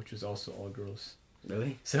York, which was also all-girls.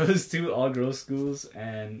 Really? So it was 2 all-girls schools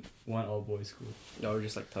and 1 all-boys school. No, we're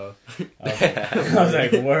just, like, tough. I was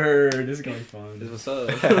like, word, this is gonna be fun. This was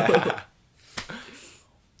up.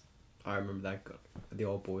 I remember that, the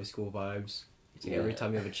old boys school vibes. It's like every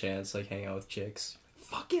time you have a chance, like, hang out with chicks.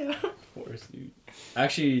 Fuck yeah. Of course, dude.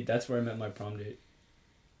 Actually, that's where I met my prom date.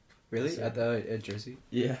 Really? So- At Jersey?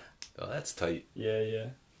 Yeah. Oh, that's tight. Yeah.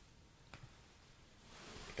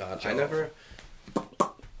 God, Joe.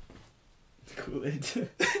 Kool-Aid.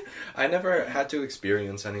 I never had to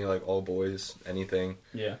experience any like all boys anything.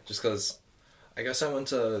 Yeah. Just because I guess I went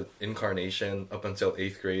to Incarnation up until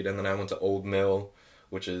 8th grade, and then I went to Old Mill,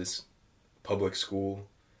 which is public school,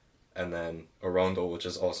 and then Arundel, which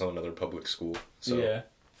is also another public school. So yeah.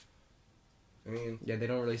 I mean, Yeah, they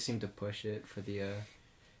don't really seem to push it for the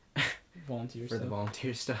Volunteer for stuff. the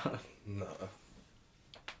volunteer stuff. no.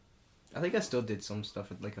 I think I still did some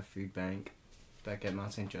stuff at, like, a food bank back at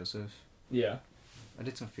Mount St. Joseph. Yeah. I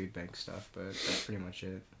did some food bank stuff, but that's pretty much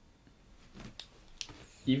it.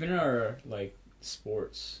 Even our like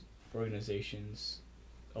sports organizations,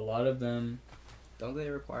 a lot of them. Don't they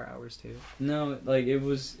require hours too? No, like it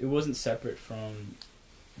wasn't separate from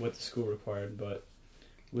what the school required, but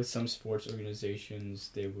with some sports organizations,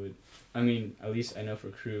 they would. I mean, at least I know for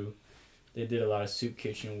crew, they did a lot of soup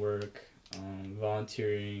kitchen work,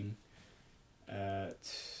 volunteering at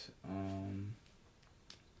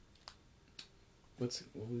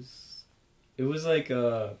it was like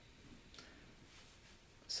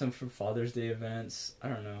some for Father's Day events. I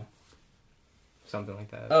don't know. Something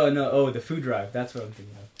like that. Oh no! Oh, the food drive. That's what I'm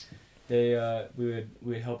thinking of. We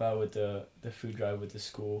would help out with the food drive with the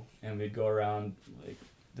school, and we'd go around like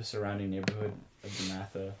the surrounding neighborhood of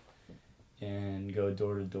DeMatha, and go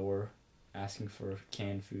door to door, asking for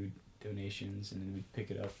canned food donations, and then we'd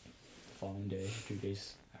pick it up the following day, 2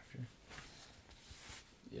 days after.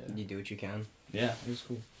 Yeah. You do what you can. Yeah, it was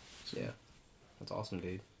cool. Yeah, that's awesome,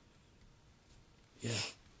 dude. Yeah.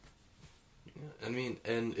 I mean,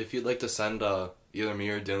 and if you'd like to send either me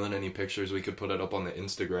or Dylan any pictures, we could put it up on the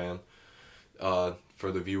Instagram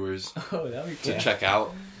for the viewers Oh, that'd be cool. to check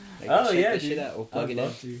out. Like, Oh check yeah, this dude. shit out. We'll plug I'd it in.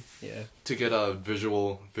 love to. Yeah. To get a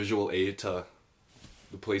visual aid to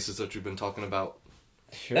the places that you've been talking about.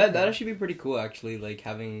 Sure. That actually be pretty cool, actually. Like,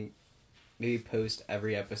 having... Maybe post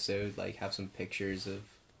every episode, like, have some pictures of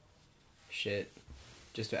shit.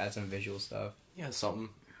 Just to add some visual stuff. Yeah, something.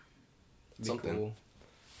 It'd be Something. cool.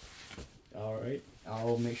 All right,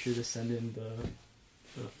 I'll make sure to send in the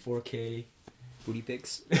 4K. Booty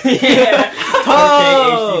pics. Yeah. 4K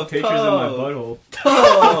Oh, HD pictures of my oh. butthole.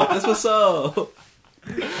 Oh, that's what's up.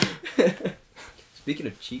 Speaking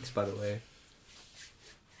of cheeks, by the way.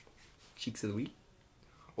 Cheeks of the week?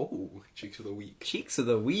 Oh, cheeks of the week. Cheeks of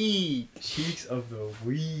the week. Cheeks of the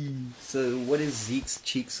week. So, what is Zeke's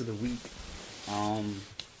cheeks of the week?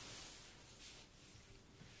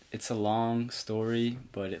 It's a long story,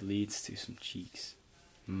 but it leads to some cheeks.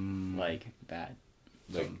 Like bad.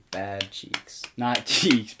 Some bad cheeks. Not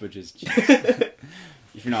cheeks, but just cheeks.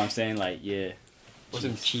 If you know what I'm saying, like, yeah.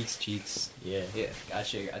 Some cheeks. Yeah. Yeah,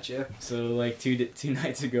 gotcha. So, like, two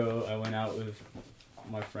nights ago, I went out with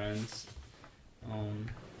my friends.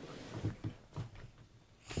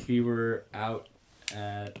 We were out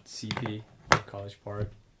at CP, College Park,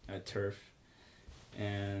 at Turf,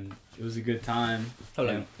 and it was a good time. Hold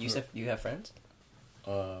on, And- you said you have friends?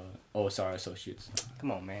 Oh, sorry, associates.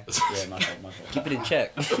 Come on, man. Yeah, my fault. Keep it in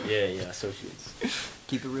check. Yeah, associates.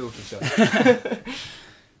 Keep it real with each other.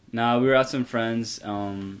 Nah, we were out with some friends.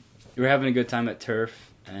 We were having a good time at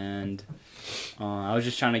Turf, and I was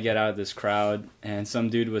just trying to get out of this crowd, and some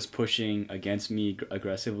dude was pushing against me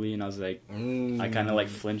aggressively, and I was like, I kind of like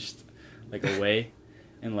flinched, like away,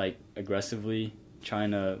 and like aggressively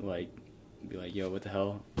trying to like be like, yo, what the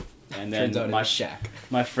hell? And then Turns out it was Shaq.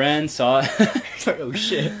 my friend saw it. It's like, oh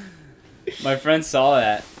shit. My friend saw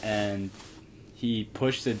that, and he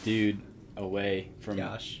pushed the dude away from.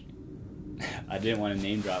 Josh. I didn't want to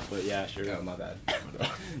name drop, but yeah, sure. Oh, my bad.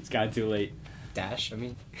 It's kind of too late. Dash, I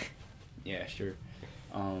mean. Yeah, sure.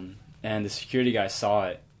 And the security guy saw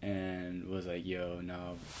it and was like, yo,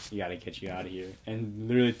 no, you gotta get you out of here. And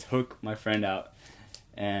literally took my friend out.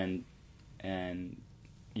 And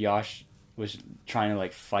Yash was trying to,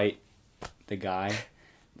 like, fight the guy.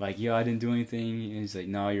 Like, yo, I didn't do anything. And he's like,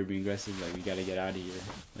 no, you're being aggressive. Like, we gotta get out of here.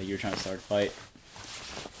 Like, you're trying to start a fight.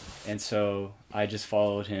 And so I just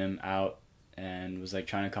followed him out and was, like,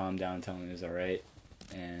 trying to calm him down, telling him it was alright.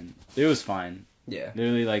 And it was fine. Yeah.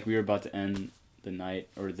 Literally, like, we were about to end the night,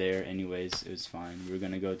 or there anyways. It was fine. We were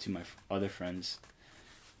going to go to my other friends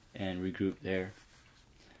and regroup there.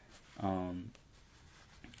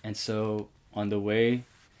 And so, on the way,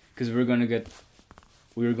 because we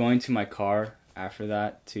were going to my car after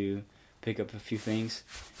that to pick up a few things.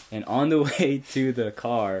 And on the way to the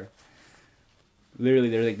car,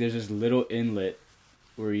 literally, there's this little inlet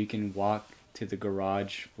where you can walk to the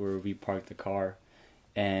garage where we parked the car.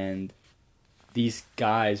 And these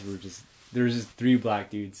guys there was just 3 black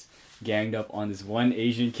dudes ganged up on this one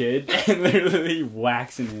Asian kid and literally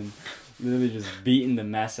waxing him, literally just beating the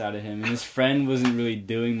mess out of him. And his friend wasn't really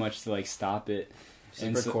doing much to, like, stop it.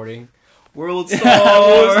 And So- recording. World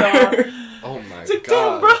Star! Oh my Like,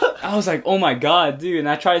 god. damn, bro. I was like, oh my god, dude. And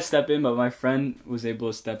I tried to step in, but my friend was able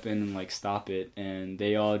to step in and, like, stop it. And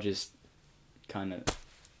they all just kind of,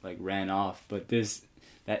 like, ran off. But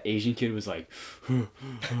that Asian kid was like,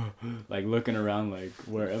 like, looking around like,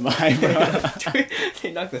 where am I, bro?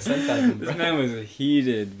 They knocked the sense out of him, This bro. man was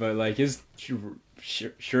heated, but, like, his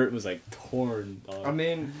shirt was, like, torn, dog. I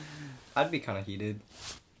mean, I'd be kind of heated.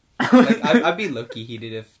 Like, I'd be low-key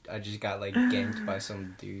heated if I just got, like, ganked by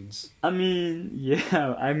some dudes. I mean,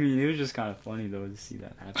 yeah. I mean, it was just kind of funny, though, to see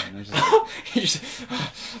that happen. I was just like, You just...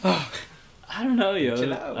 I don't know, yo.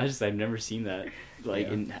 Chill out. I've never seen that,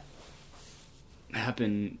 like, Yeah.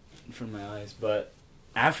 happen in front of my eyes. But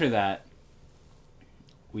after that,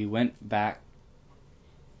 we went back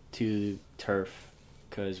to Turf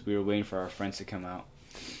because we were waiting for our friends to come out.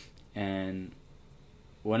 And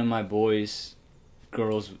one of my boys'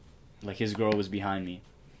 girls, like, his girl was behind me.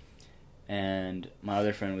 and my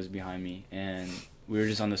other friend was behind me, and we were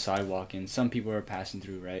just on the sidewalk, and some people were passing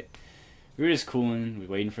through, right? We were just cooling, we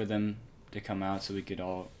were waiting for them to come out so we could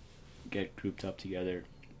all get grouped up together,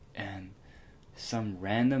 and some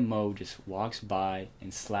random Mo just walks by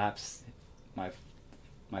and slaps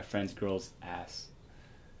my friend's girl's ass.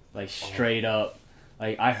 Like, straight up.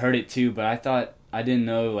 Like, I heard it too, but I didn't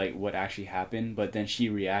know, like, what actually happened, but then she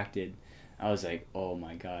reacted. I was like, oh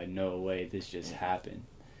my god, no way, this just happened.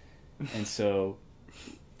 And so,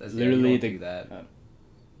 literally,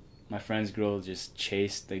 my friend's girl just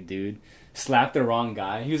chased the dude, slapped the wrong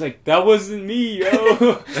guy. He was like, that wasn't me,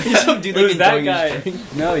 yo! Some dude, it was that guy.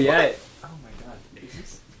 Drink. No, yeah. Oh my god, is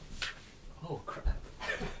this? Oh crap.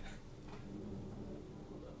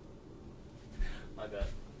 My bad.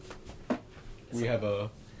 We have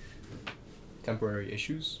temporary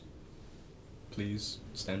issues. Please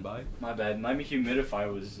stand by. My bad. My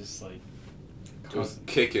humidifier was just like... It was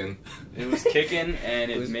kicking. It was kicking,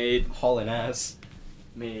 and it made... hauling ass.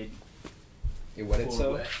 Made... It wetted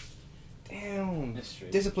so? Wet. Damn. That's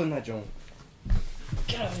straight. Discipline that joint.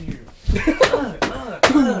 Get out of here.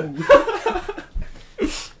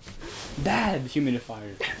 Bad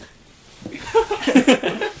humidifier.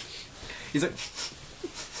 He's like,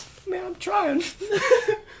 man, I'm trying.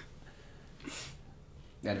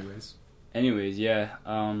 Anyways, yeah.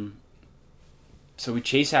 So we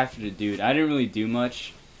chase after the dude. I didn't really do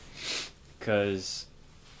much, because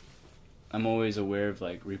I'm always aware of,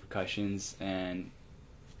 like, repercussions, and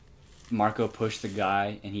Marco pushed the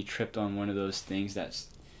guy, and he tripped on one of those things that's,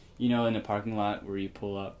 you know, in the parking lot where you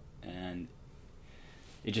pull up, and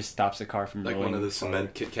it just stops the car from like rolling. Like one of the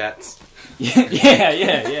cement Kit Kats?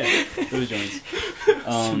 yeah. Those joints.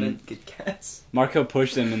 Cement Kit Kats. Marco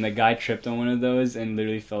pushed him, and the guy tripped on one of those and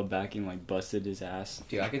literally fell back and, like, busted his ass.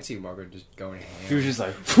 Dude, I can see Marco just going ham. He was just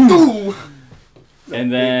like, boom!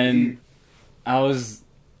 And then I was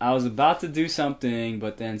about to do something,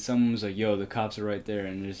 but then someone was like, yo, the cops are right there,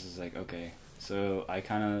 and this is like, okay. So I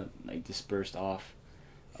kind of, like, dispersed off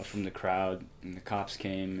from the crowd, and the cops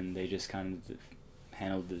came, and they just kind of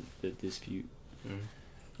handled the dispute.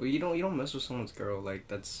 Well, you don't mess with someone's girl, like,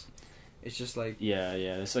 it's just like... Yeah,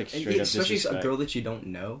 it's like straight up especially disrespect. a girl that you don't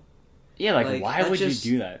know. Yeah, like why would just,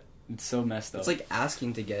 you do that? It's so messed up. It's like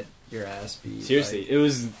asking to get your ass beat. Seriously, like, it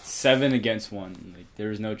was 7 against 1. Like, there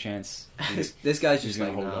was no chance. This guy's just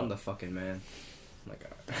gonna like, hold nah, I'm out. the fucking man. I'm like,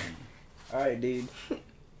 alright, dude.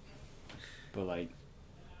 But, like,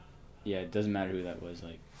 yeah, it doesn't matter who that was.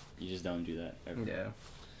 Like, you just don't do that ever. Yeah.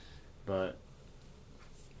 But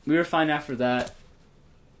we were fine after that.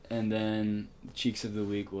 And then Cheeks of the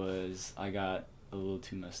Week was I got a little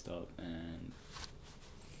too messed up, and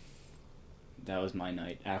that was my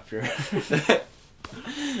night after.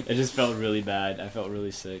 It just felt really bad. I felt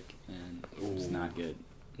really sick, and it was not good.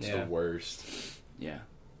 It's the worst. Yeah.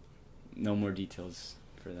 No more details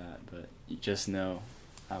for that, but you just know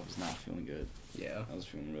I was not feeling good. Yeah. I was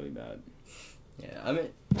feeling really bad. Yeah, I mean,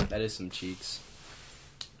 that is some cheeks.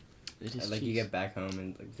 It is like, cheeks. you get back home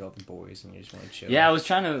and, like, feel all the boys and you just want to chill. Yeah, I was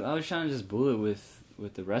trying to just bullet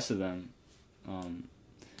with the rest of them.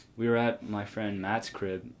 We were at my friend Matt's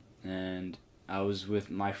crib, and I was with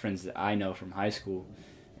my friends that I know from high school,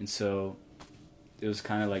 and so it was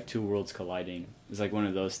kind of like two worlds colliding. It was like one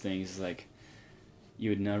of those things, like you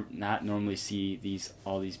would not normally see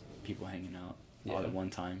all these people hanging out all at one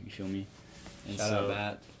time. You feel me? And shout out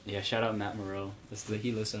Matt. Yeah, shout out Matt Moreau.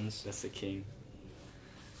 He listens. That's the king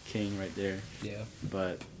right there. Yeah.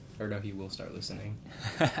 But or no, he will start listening.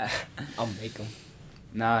 I'll make him.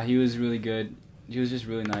 Nah, he was really good. He was just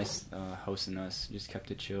really nice hosting us. Just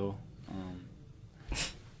kept it chill.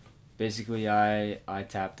 Basically, I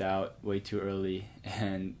tapped out way too early,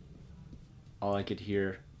 and all I could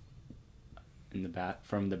hear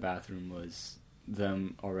from the bathroom was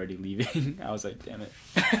them already leaving. I was like, damn it.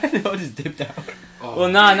 They all just dipped out. Oh. Well,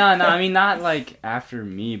 no. I mean, not like after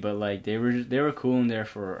me, but like they were cool in there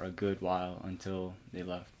for a good while until they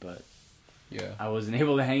left. But yeah, I wasn't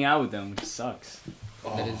able to hang out with them, which sucks.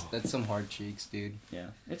 Oh. That's some hard cheeks, dude. Yeah,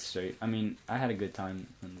 it's straight. I mean, I had a good time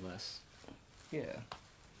nonetheless. Yeah.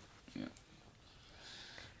 Yeah.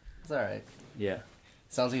 It's alright. Yeah.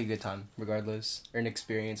 Sounds like a good time, regardless, or an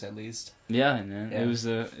experience at least. Yeah, man. Yeah. It was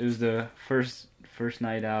the first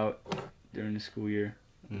night out during the school year.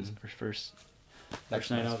 It was the first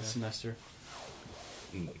night out of the semester.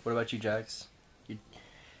 What about you, Jax? You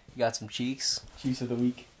got some cheeks? Cheeks of the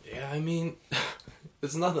week. Yeah, I mean,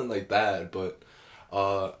 it's nothing like that, but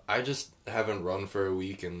I just haven't run for a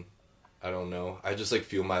week, and I don't know. I just like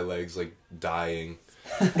feel my legs like dying.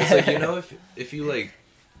 It's like, you know, if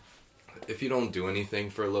you don't do anything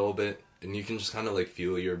for a little bit, and you can just kind of like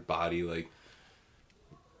feel your body like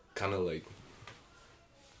kind of like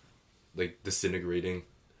disintegrating.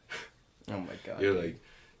 Oh my god. You're like,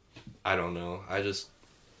 I don't know. I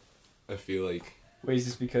feel like. Wait, is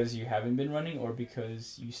this because you haven't been running or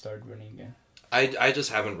because you started running again? I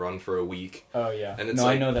just haven't run for a week. Oh yeah. And it's no,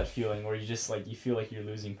 like, I know that feeling where you just like you feel like you're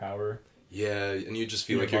losing power. Yeah, and you just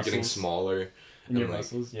feel Your like you're muscles. getting smaller. In your like,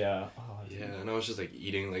 muscles, yeah. Oh, yeah, and I was just like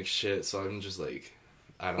eating like shit, so I'm just like,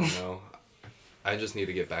 I don't know. I just need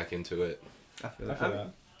to get back into it. I feel I that. feel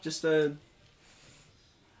that. Just do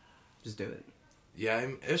it. Yeah,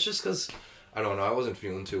 it's just because, I don't know, I wasn't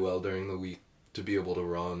feeling too well during the week to be able to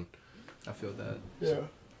run. I feel that. Yeah.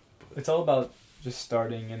 It's all about just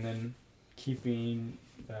starting and then keeping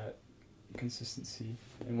that consistency.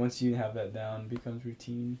 And once you have that down, it becomes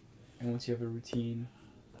routine. And once you have a routine,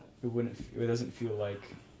 it doesn't feel like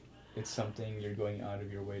it's something you're going out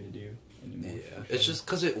of your way to do anymore. Yeah, it's just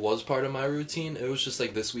because it was part of my routine. It was just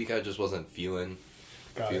like this week I just wasn't feeling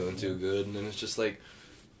too good, and then it's just like,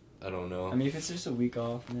 I don't know. I mean, if it's just a week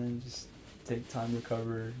off, man, just take time,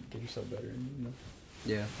 recover, get yourself better, and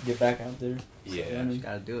Yeah. get back out there. Yeah. Just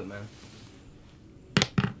gotta do it, man.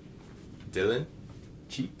 Dylan?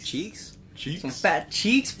 Cheeks? Cheeks? Some fat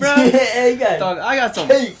cheeks, bro. Hey, Dog, I got some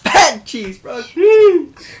Hey. fat cheeks, bro.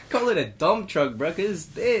 Call it a dump truck, bro, 'cause it's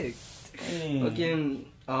thick. Fucking,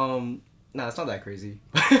 nah, it's not that crazy.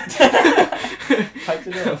 Hype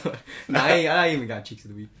it up. Nah, I ain't even got cheeks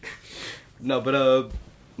of the week. No, but,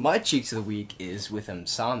 my cheeks of the week is with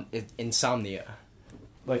insomnia.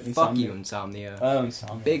 Like Fuck insomnia. you, insomnia.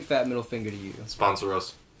 Insomnia. Big fat middle finger to you. Sponsor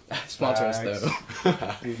us. Sponsor us, Facts.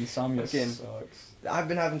 though. Dude, insomnia Again. sucks. I've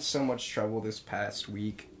been having so much trouble this past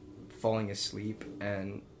week falling asleep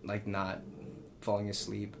and, like, not falling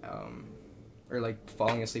asleep, or, like,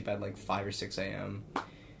 falling asleep at, like, 5 or 6 a.m. And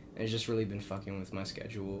it's just really been fucking with my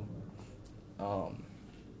schedule.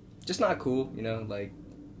 Just not cool, you know, like,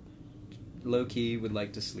 low-key would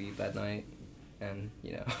like to sleep at night and,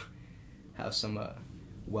 you know, have some,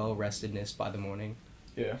 well-restedness by the morning.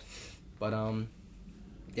 Yeah. But,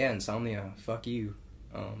 yeah, insomnia, fuck you.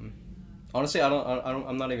 Honestly,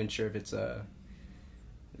 I'm not even sure if it's,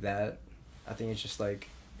 that. I think it's just, like,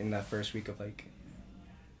 in that first week of, like,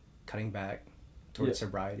 cutting back towards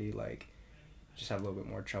sobriety, like, just have a little bit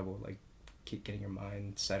more trouble, like, keep getting your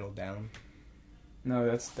mind settled down. No,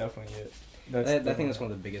 that's definitely it. I think that's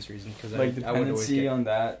one of the biggest reasons, because like I would always dependency get... on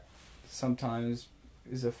that sometimes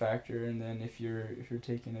is a factor, and then if you're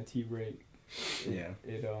taking a tea break,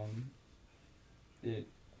 it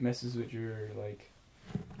messes with your like.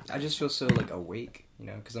 I just feel so like awake, you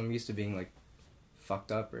know, because I'm used to being like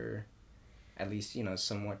fucked up or at least, you know,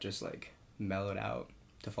 somewhat just like mellowed out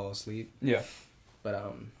to fall asleep. Yeah. But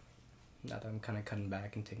now that I'm kind of cutting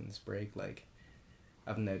back and taking this break, like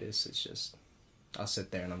I've noticed it's just I'll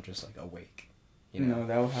sit there and I'm just like awake. You know,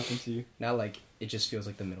 that will happen to you. Now like it just feels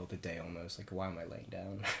like the middle of the day almost. Like why am I laying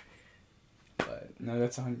down? But no,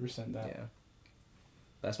 that's 100% that. Yeah.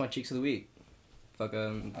 That's my cheeks of the week.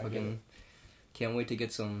 Fucking can't wait to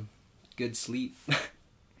get some good sleep.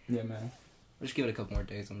 Yeah, man. I'll just give it a couple more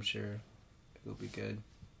days. I'm sure it'll be good.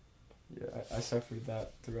 Yeah, I suffered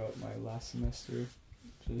that throughout my last semester.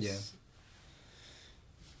 Just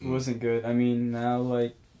it wasn't good. I mean, now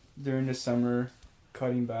like during the summer,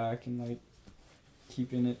 cutting back and like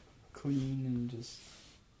keeping it clean and just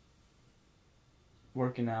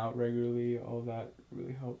working out regularly, all that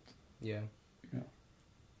really helped. Yeah. Yeah.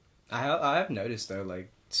 I have noticed though,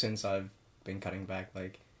 like since I've been cutting back,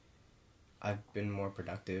 like I've been more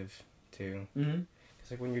productive too. Mm-hmm. It's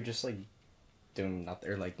like when you're just like doing nothing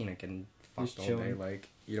or like, you know, getting fucked all day, like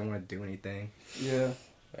you don't want to do anything. Yeah.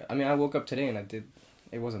 I mean, I woke up today and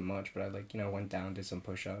it wasn't much, but I like, you know, went down, did some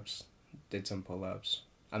push-ups, did some pull-ups.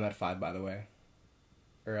 I'm at 5, by the way.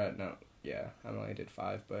 Or no, yeah, I only did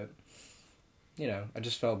 5, but you know, I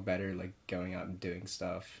just felt better like going out and doing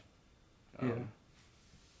stuff. Yeah.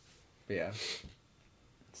 But yeah.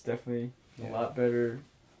 It's definitely a lot better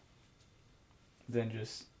than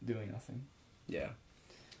just doing nothing. Yeah.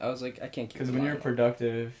 I was like, I can't keep... Because when you're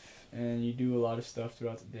productive and you do a lot of stuff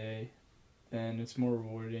throughout the day, then it's more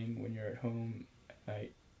rewarding when you're at home at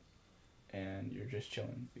night and you're just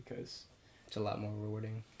chilling because... It's a lot more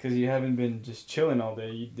rewarding. Because you haven't been just chilling all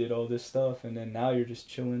day. You did all this stuff and then now you're just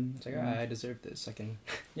chilling. It's like, I deserve this. I can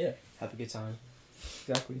have a good time.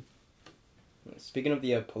 Exactly. Speaking of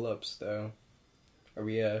the pull-ups, though, are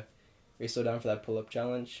we still down for that pull-up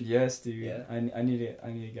challenge? Yes, dude. Yeah. I need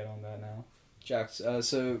to get on that now. Jax,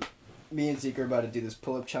 so me and Zeke are about to do this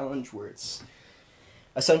pull-up challenge where it's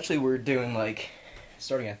essentially we're doing like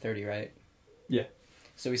starting at 30, right? Yeah.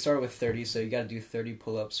 So we started with 30, so you got to do 30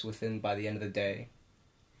 pull-ups by the end of the day.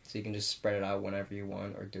 So you can just spread it out whenever you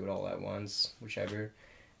want or do it all at once, whichever.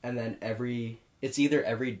 And then it's either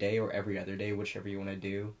every day or every other day, whichever you want to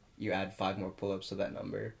do. You add 5 more pull-ups to that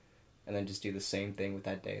number. And then just do the same thing with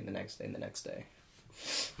that day and the next day and the next day.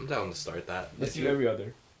 I'm down to start that. Let's do every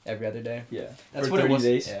other. Every other day? Yeah. That's for what 30 it was.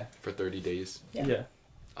 days? Yeah. For 30 days. Yeah.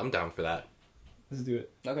 I'm down for that. Let's do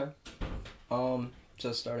it. Okay.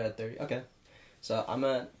 So start at 30. Okay. So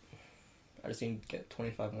I just need to get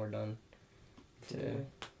 25 more done today.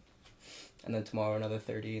 And then tomorrow another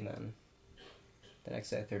 30, and then the next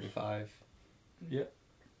day 35. Yeah.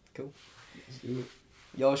 Cool. Let's do it.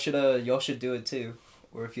 Y'all should do it too.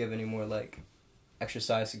 Or if you have any more like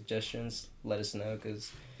exercise suggestions, let us know,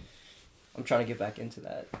 because I'm trying to get back into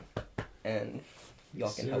that. And y'all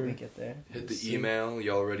can help me get there. Hit the email, you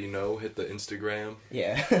already know. Hit the Instagram.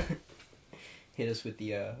 Yeah. Hit us with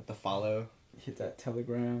the follow. Hit that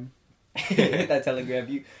Telegram. Hit that Telegram.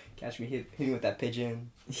 You catch me hitting with that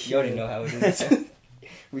pigeon. You already know how it is.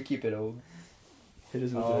 We keep it old. Hit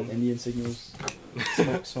us with the Indian signals.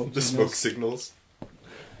 Smoke signals.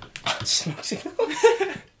 Smoke signals.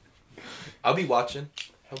 I'll be watching.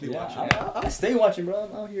 watching. I'll stay watching, bro.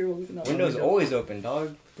 I'm out here looking out. Windows always open,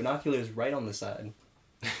 dog. Binoculars right on the side.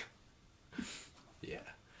 Yeah.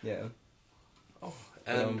 Yeah. Oh,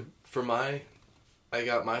 and I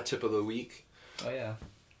got my tip of the week. Oh yeah.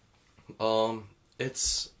 I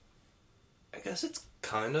guess it's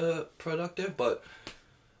kind of productive, but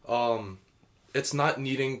it's not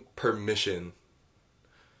needing permission.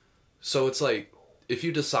 So it's like, if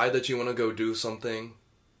you decide that you want to go do something,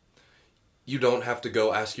 you don't have to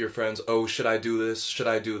go ask your friends, oh, should I do this? Should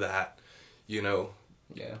I do that? You know?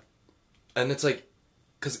 Yeah. And it's like,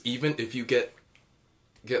 because even if you get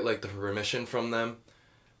like the permission from them,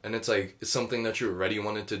 and it's like, it's something that you already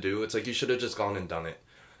wanted to do, it's like, you should have just gone and done it.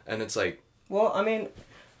 And it's like... Well, I mean,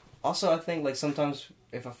 also I think, like, sometimes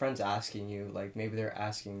if a friend's asking you, like, maybe they're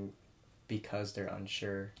asking because they're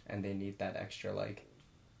unsure, and they need that extra, like,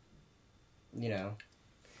 you know.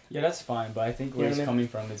 Yeah, that's fine, but I think where it's coming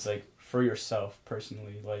from is, like, for yourself,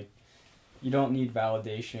 personally. Like, you don't need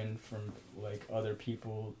validation from, like, other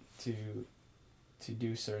people to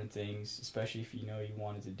do certain things, especially if you know you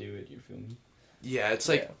wanted to do it, you feel me? Yeah, it's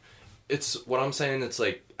like, it's what I'm saying, it's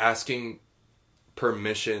like asking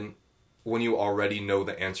permission when you already know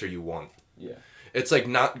the answer you want. Yeah. It's like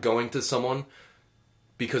not going to someone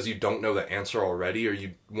because you don't know the answer already or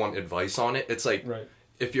you want advice on it. It's like,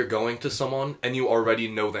 if you're going to someone and you already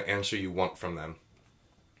know the answer you want from them,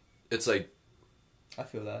 it's like... I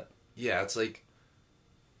feel that. Yeah, it's like,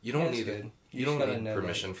 you don't need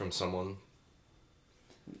permission from someone.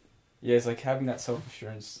 Yeah, it's like having that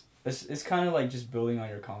self-assurance. It's kind of like just building on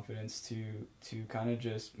your confidence to kind of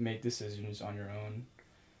just make decisions on your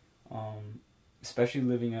own. Especially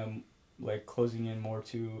living like closing in more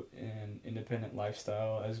to an independent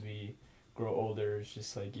lifestyle as we grow older. It's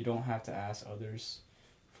just like you don't have to ask others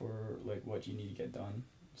for like what you need to get done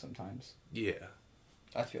sometimes. Yeah.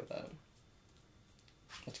 I feel that.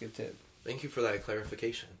 That's a good tip. Thank you for that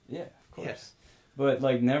clarification. Yeah, of course. Yeah. But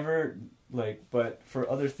like never but for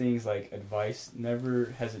other things like advice,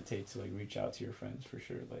 never hesitate to like reach out to your friends for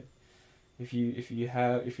sure. Like if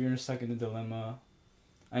you're stuck in a dilemma,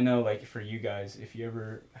 I know like for you guys, if you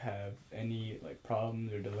ever have any like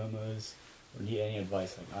problems or dilemmas or need any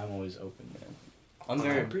advice, like I'm always open, man. I'm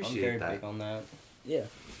very big on that. Yeah.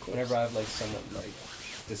 Whenever I have like somewhat like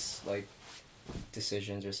this like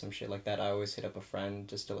decisions or some shit like that, I always hit up a friend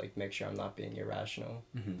just to like make sure I'm not being irrational.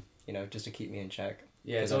 Mm-hmm. You know, just to keep me in check.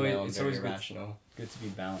 Yeah, it's always irrational. Good to be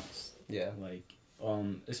balanced. Yeah. Like,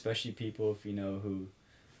 especially people if you know who,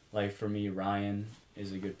 like for me, Ryan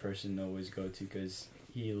is a good person to always go to because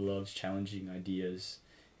he loves challenging ideas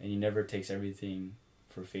and he never takes everything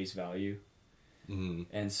for face value. Mm-hmm.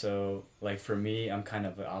 And so, like for me, I'm kind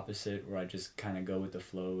of the opposite where I just kind of go with the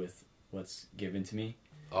flow with what's given to me.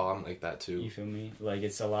 Oh, I'm like that too. You feel me? Like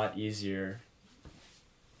it's a lot easier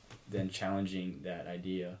than challenging that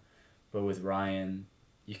idea. But with Ryan,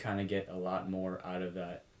 you kind of get a lot more out of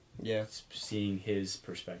that. Yeah. Seeing his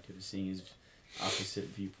perspective, seeing his opposite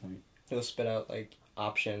viewpoint. He'll spit out, like,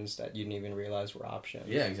 options that you didn't even realize were options.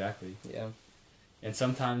 Yeah, exactly. Yeah. And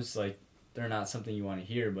sometimes, like, they're not something you want to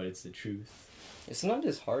hear, but it's the truth. It's not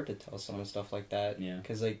just hard to tell someone stuff like that. Yeah.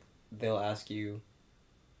 Because, like, they'll ask you,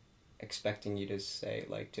 expecting you to say,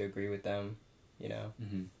 like, to agree with them, you know?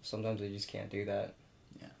 Mm-hmm. Sometimes they just can't do that.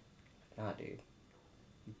 Yeah. Nah, dude.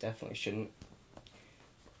 You definitely shouldn't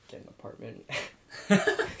get an apartment.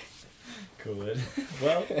 Cool.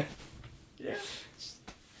 Well, yeah.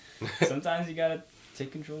 Sometimes you gotta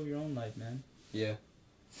take control of your own life, man. Yeah.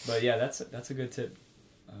 But yeah, that's a good tip,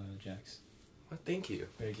 Jax. Well, thank you.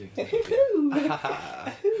 Very good. Thank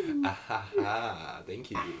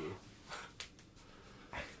you.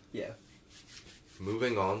 Yeah.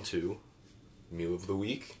 Moving on to meal of the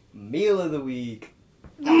week. Meal of the week.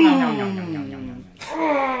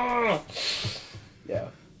 Yeah.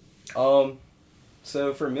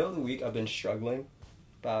 So for meal of the week, I've been struggling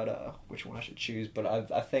about which one I should choose, but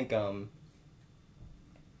I think I'm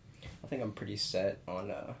pretty set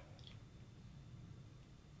on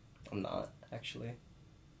I'm not actually.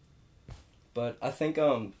 But I think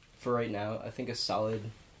for right now, I think a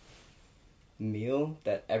solid meal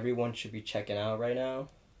that everyone should be checking out right now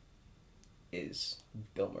is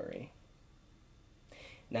Bill Murray.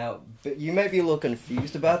 Now, you might be a little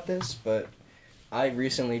confused about this, but I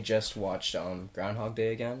recently just watched Groundhog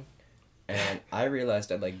Day again, and I realized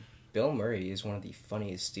that like Bill Murray is one of the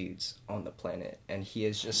funniest dudes on the planet, and he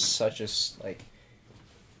is just such a like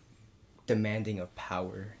demanding of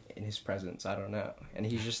power in his presence. I don't know, and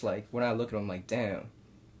he's just like, when I look at him, I'm like, damn,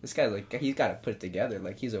 this guy, like, he's got to put it together.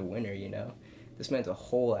 Like, he's a winner, you know. This man's a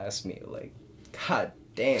whole ass meal. Like, god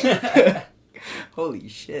damn, holy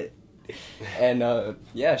shit. And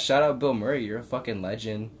yeah, shout out Bill Murray. You're a fucking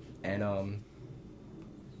legend. And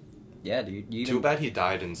yeah, dude. Too bad he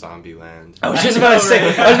died in Zombieland. I was just about to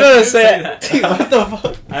say. I was about to say that. Dude, what the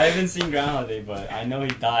fuck? I haven't seen Groundhog Day, but I know he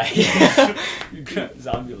died.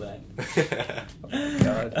 Zombieland. Oh,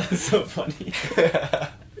 God, that's so funny.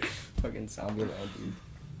 Fucking Zombieland, dude.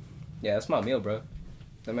 Yeah, that's my meal, bro.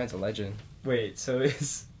 That man's a legend. Wait, so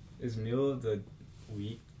is meal of the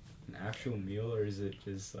week an actual meal, or is it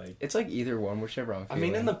just like... It's like either one, whichever I'm feeling. I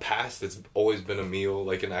mean, in the past, it's always been a meal,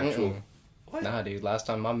 like an actual... Mm-mm. What? Nah, dude, last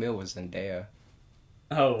time my meal was Zendaya.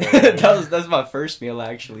 Oh, that's my first meal,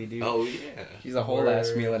 actually, dude. Oh, yeah. She's a whole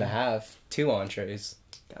ass meal and a half. 2 entrees.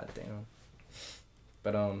 God damn.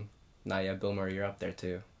 But, nah, yeah, Bill Murray, you're up there,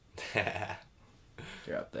 too.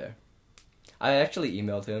 You're up there. I actually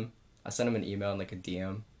emailed him. I sent him an email and like a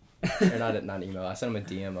DM. Or not an email. I sent him a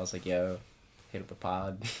DM. I was like, yo, hit up the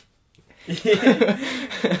pod.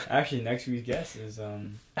 Actually, next week's guest is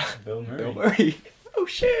Bill Murray. Bill Murray. Oh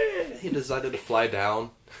shit! He decided to fly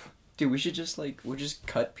down. Dude, we should just we'll just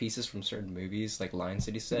cut pieces from certain movies, like lines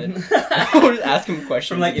that he said. We'll just ask him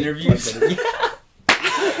questions. From like interviews. Like,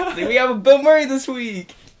 we have a Bill Murray this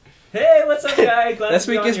week. Hey, what's up, guy? Glad this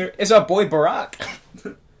to be week on here. is our boy Barack.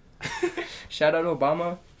 Shout out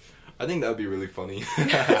Obama. I think that would be really funny.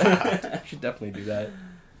 Should definitely do that.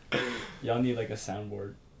 Y'all need like a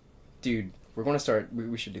soundboard. Dude, we're gonna start.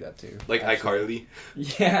 We should do that too. Like iCarly.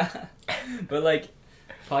 Yeah, but like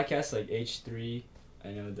podcasts like H3, I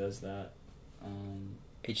know it does that.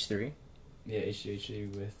 H3. Yeah,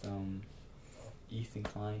 H3 with Ethan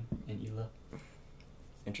Klein and Hila.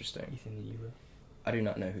 Interesting. Ethan and Hila. I do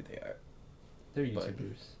not know who they are. They're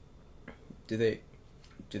YouTubers. Do they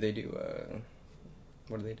do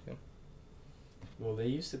what do they do? Well, they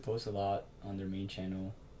used to post a lot on their main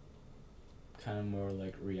channel. Kind of more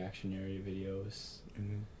like reactionary videos.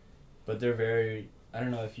 Mm-hmm. But they're very... I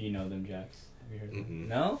don't know if you know them, Jax. Have you heard of them? Mm-hmm.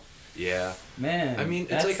 No? Yeah. Man. I mean,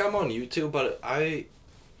 it's like I'm on YouTube, but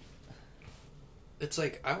it's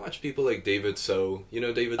like I watch people like David So. You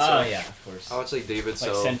know David So? Oh, yeah, of course. I watch like David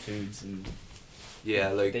So. Like Send Foods and... Yeah,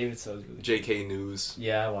 like... David So's really JK News.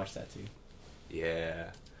 Yeah, I watched that too.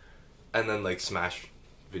 Yeah. And then like Smash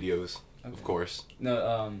videos, okay. Of course.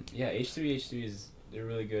 No, yeah, H3 is... They're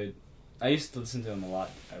really good. I used to listen to them a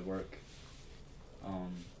lot at work.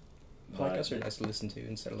 Podcasts are nice to listen to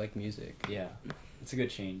instead of like music. Yeah, it's a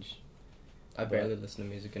good change. I barely listen to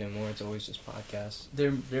music anymore. It's always just podcasts.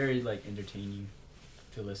 They're very like entertaining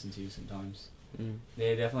to listen to sometimes. Mm.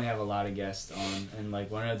 They definitely have a lot of guests on, and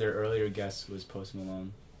like one of their earlier guests was Post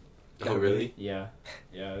Malone. Oh really? Yeah,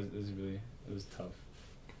 yeah. It was tough.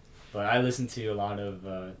 But I listened to a lot of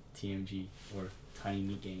TMG or Tiny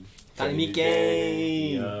Meat Gang. Tiny Meat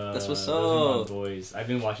Gang. That's what's up. Those are my boys. I've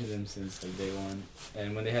been watching them since like day one,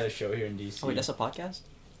 and when they had a show here in DC. Oh wait, that's a podcast.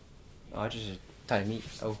 Oh, I just Tiny Meat.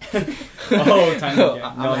 Oh. Oh, Tiny Meat Gang.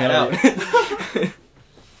 I'll head out.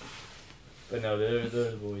 But no, they're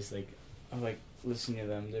the boys. Like I like listening to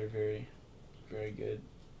them. They're very, very good.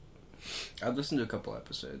 I've listened to a couple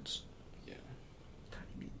episodes. Yeah.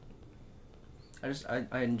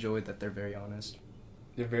 I enjoy that they're very honest.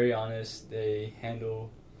 They're very honest. They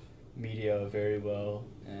handle media very well,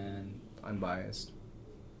 and unbiased.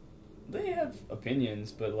 They have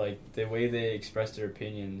opinions, but like the way they express their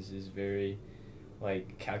opinions is very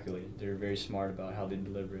like calculated. They're very smart about how they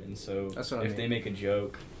deliver it, and so that's what I mean. They make a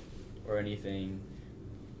joke or anything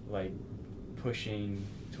like pushing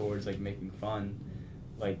towards like making fun,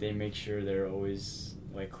 like they make sure they're always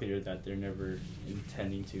like clear that they're never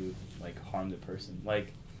intending to like harm the person.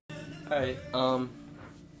 Like, all right.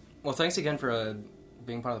 Well, thanks again for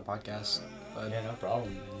being part of the podcast. Yeah, no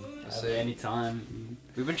problem. Anytime.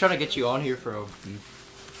 We've been trying to get you on here for a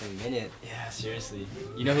minute. Yeah, seriously.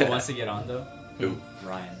 You know who wants to get on though? Who?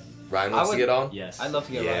 Ryan. Ryan wants to get on? Yes. I'd love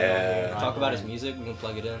to get Ryan on here. Talk about his music. We can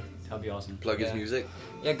plug it in. That'd be awesome. Plug his music?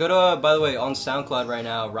 Yeah, go to, by the way, on SoundCloud right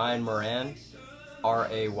now, Ryan Moran,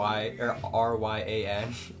 RayAnMoran.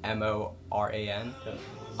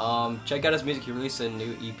 Check out his music. He released a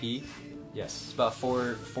new EP. Yes. It's about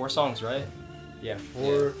four songs, right? Yeah,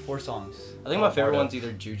 four songs. I think my favorite one's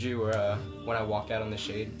either Juju or When I Walk Out on the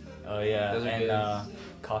Shade. Oh yeah, those are and good.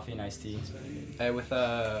 Coffee and Iced Tea. With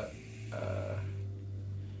I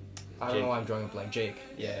don't know why I'm drawing a blank. Jake.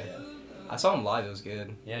 Yeah. I saw him live. It was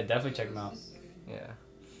good. Yeah, definitely check him out. Yeah.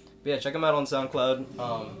 But yeah, check him out on SoundCloud.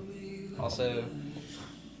 Also,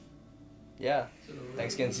 yeah.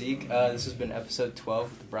 Thanks again, Zeke. This has been episode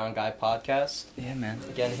 12 of the Brown Guy Podcast. Yeah, man.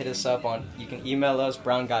 Again, hit us up on. You can email us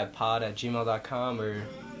brownguypod@gmail.com or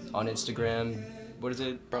on Instagram. What is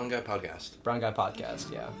it? Brown Guy Podcast. Brown Guy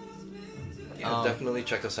Podcast. Yeah. Yeah, definitely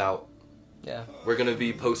check us out. Yeah. We're gonna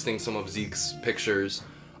be posting some of Zeke's pictures.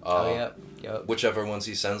 Yep. Whichever ones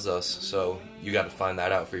he sends us. So you got to find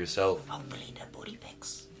that out for yourself. Hopefully the booty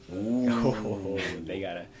pics. Ooh.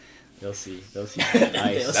 They'll see.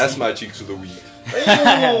 Nice. That's my cheeks of the week.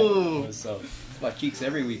 What's up? My cheeks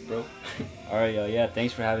every week, bro. All right, yo. Yeah,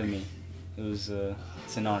 thanks for having me. It was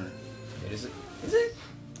it's an honor. Is it?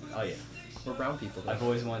 Oh yeah. We're brown people. I've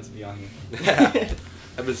always wanted to be on here.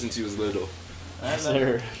 Ever since he was little. Yes,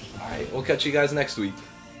 sir. Alright, we'll catch you guys next week.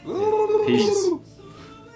 Peace.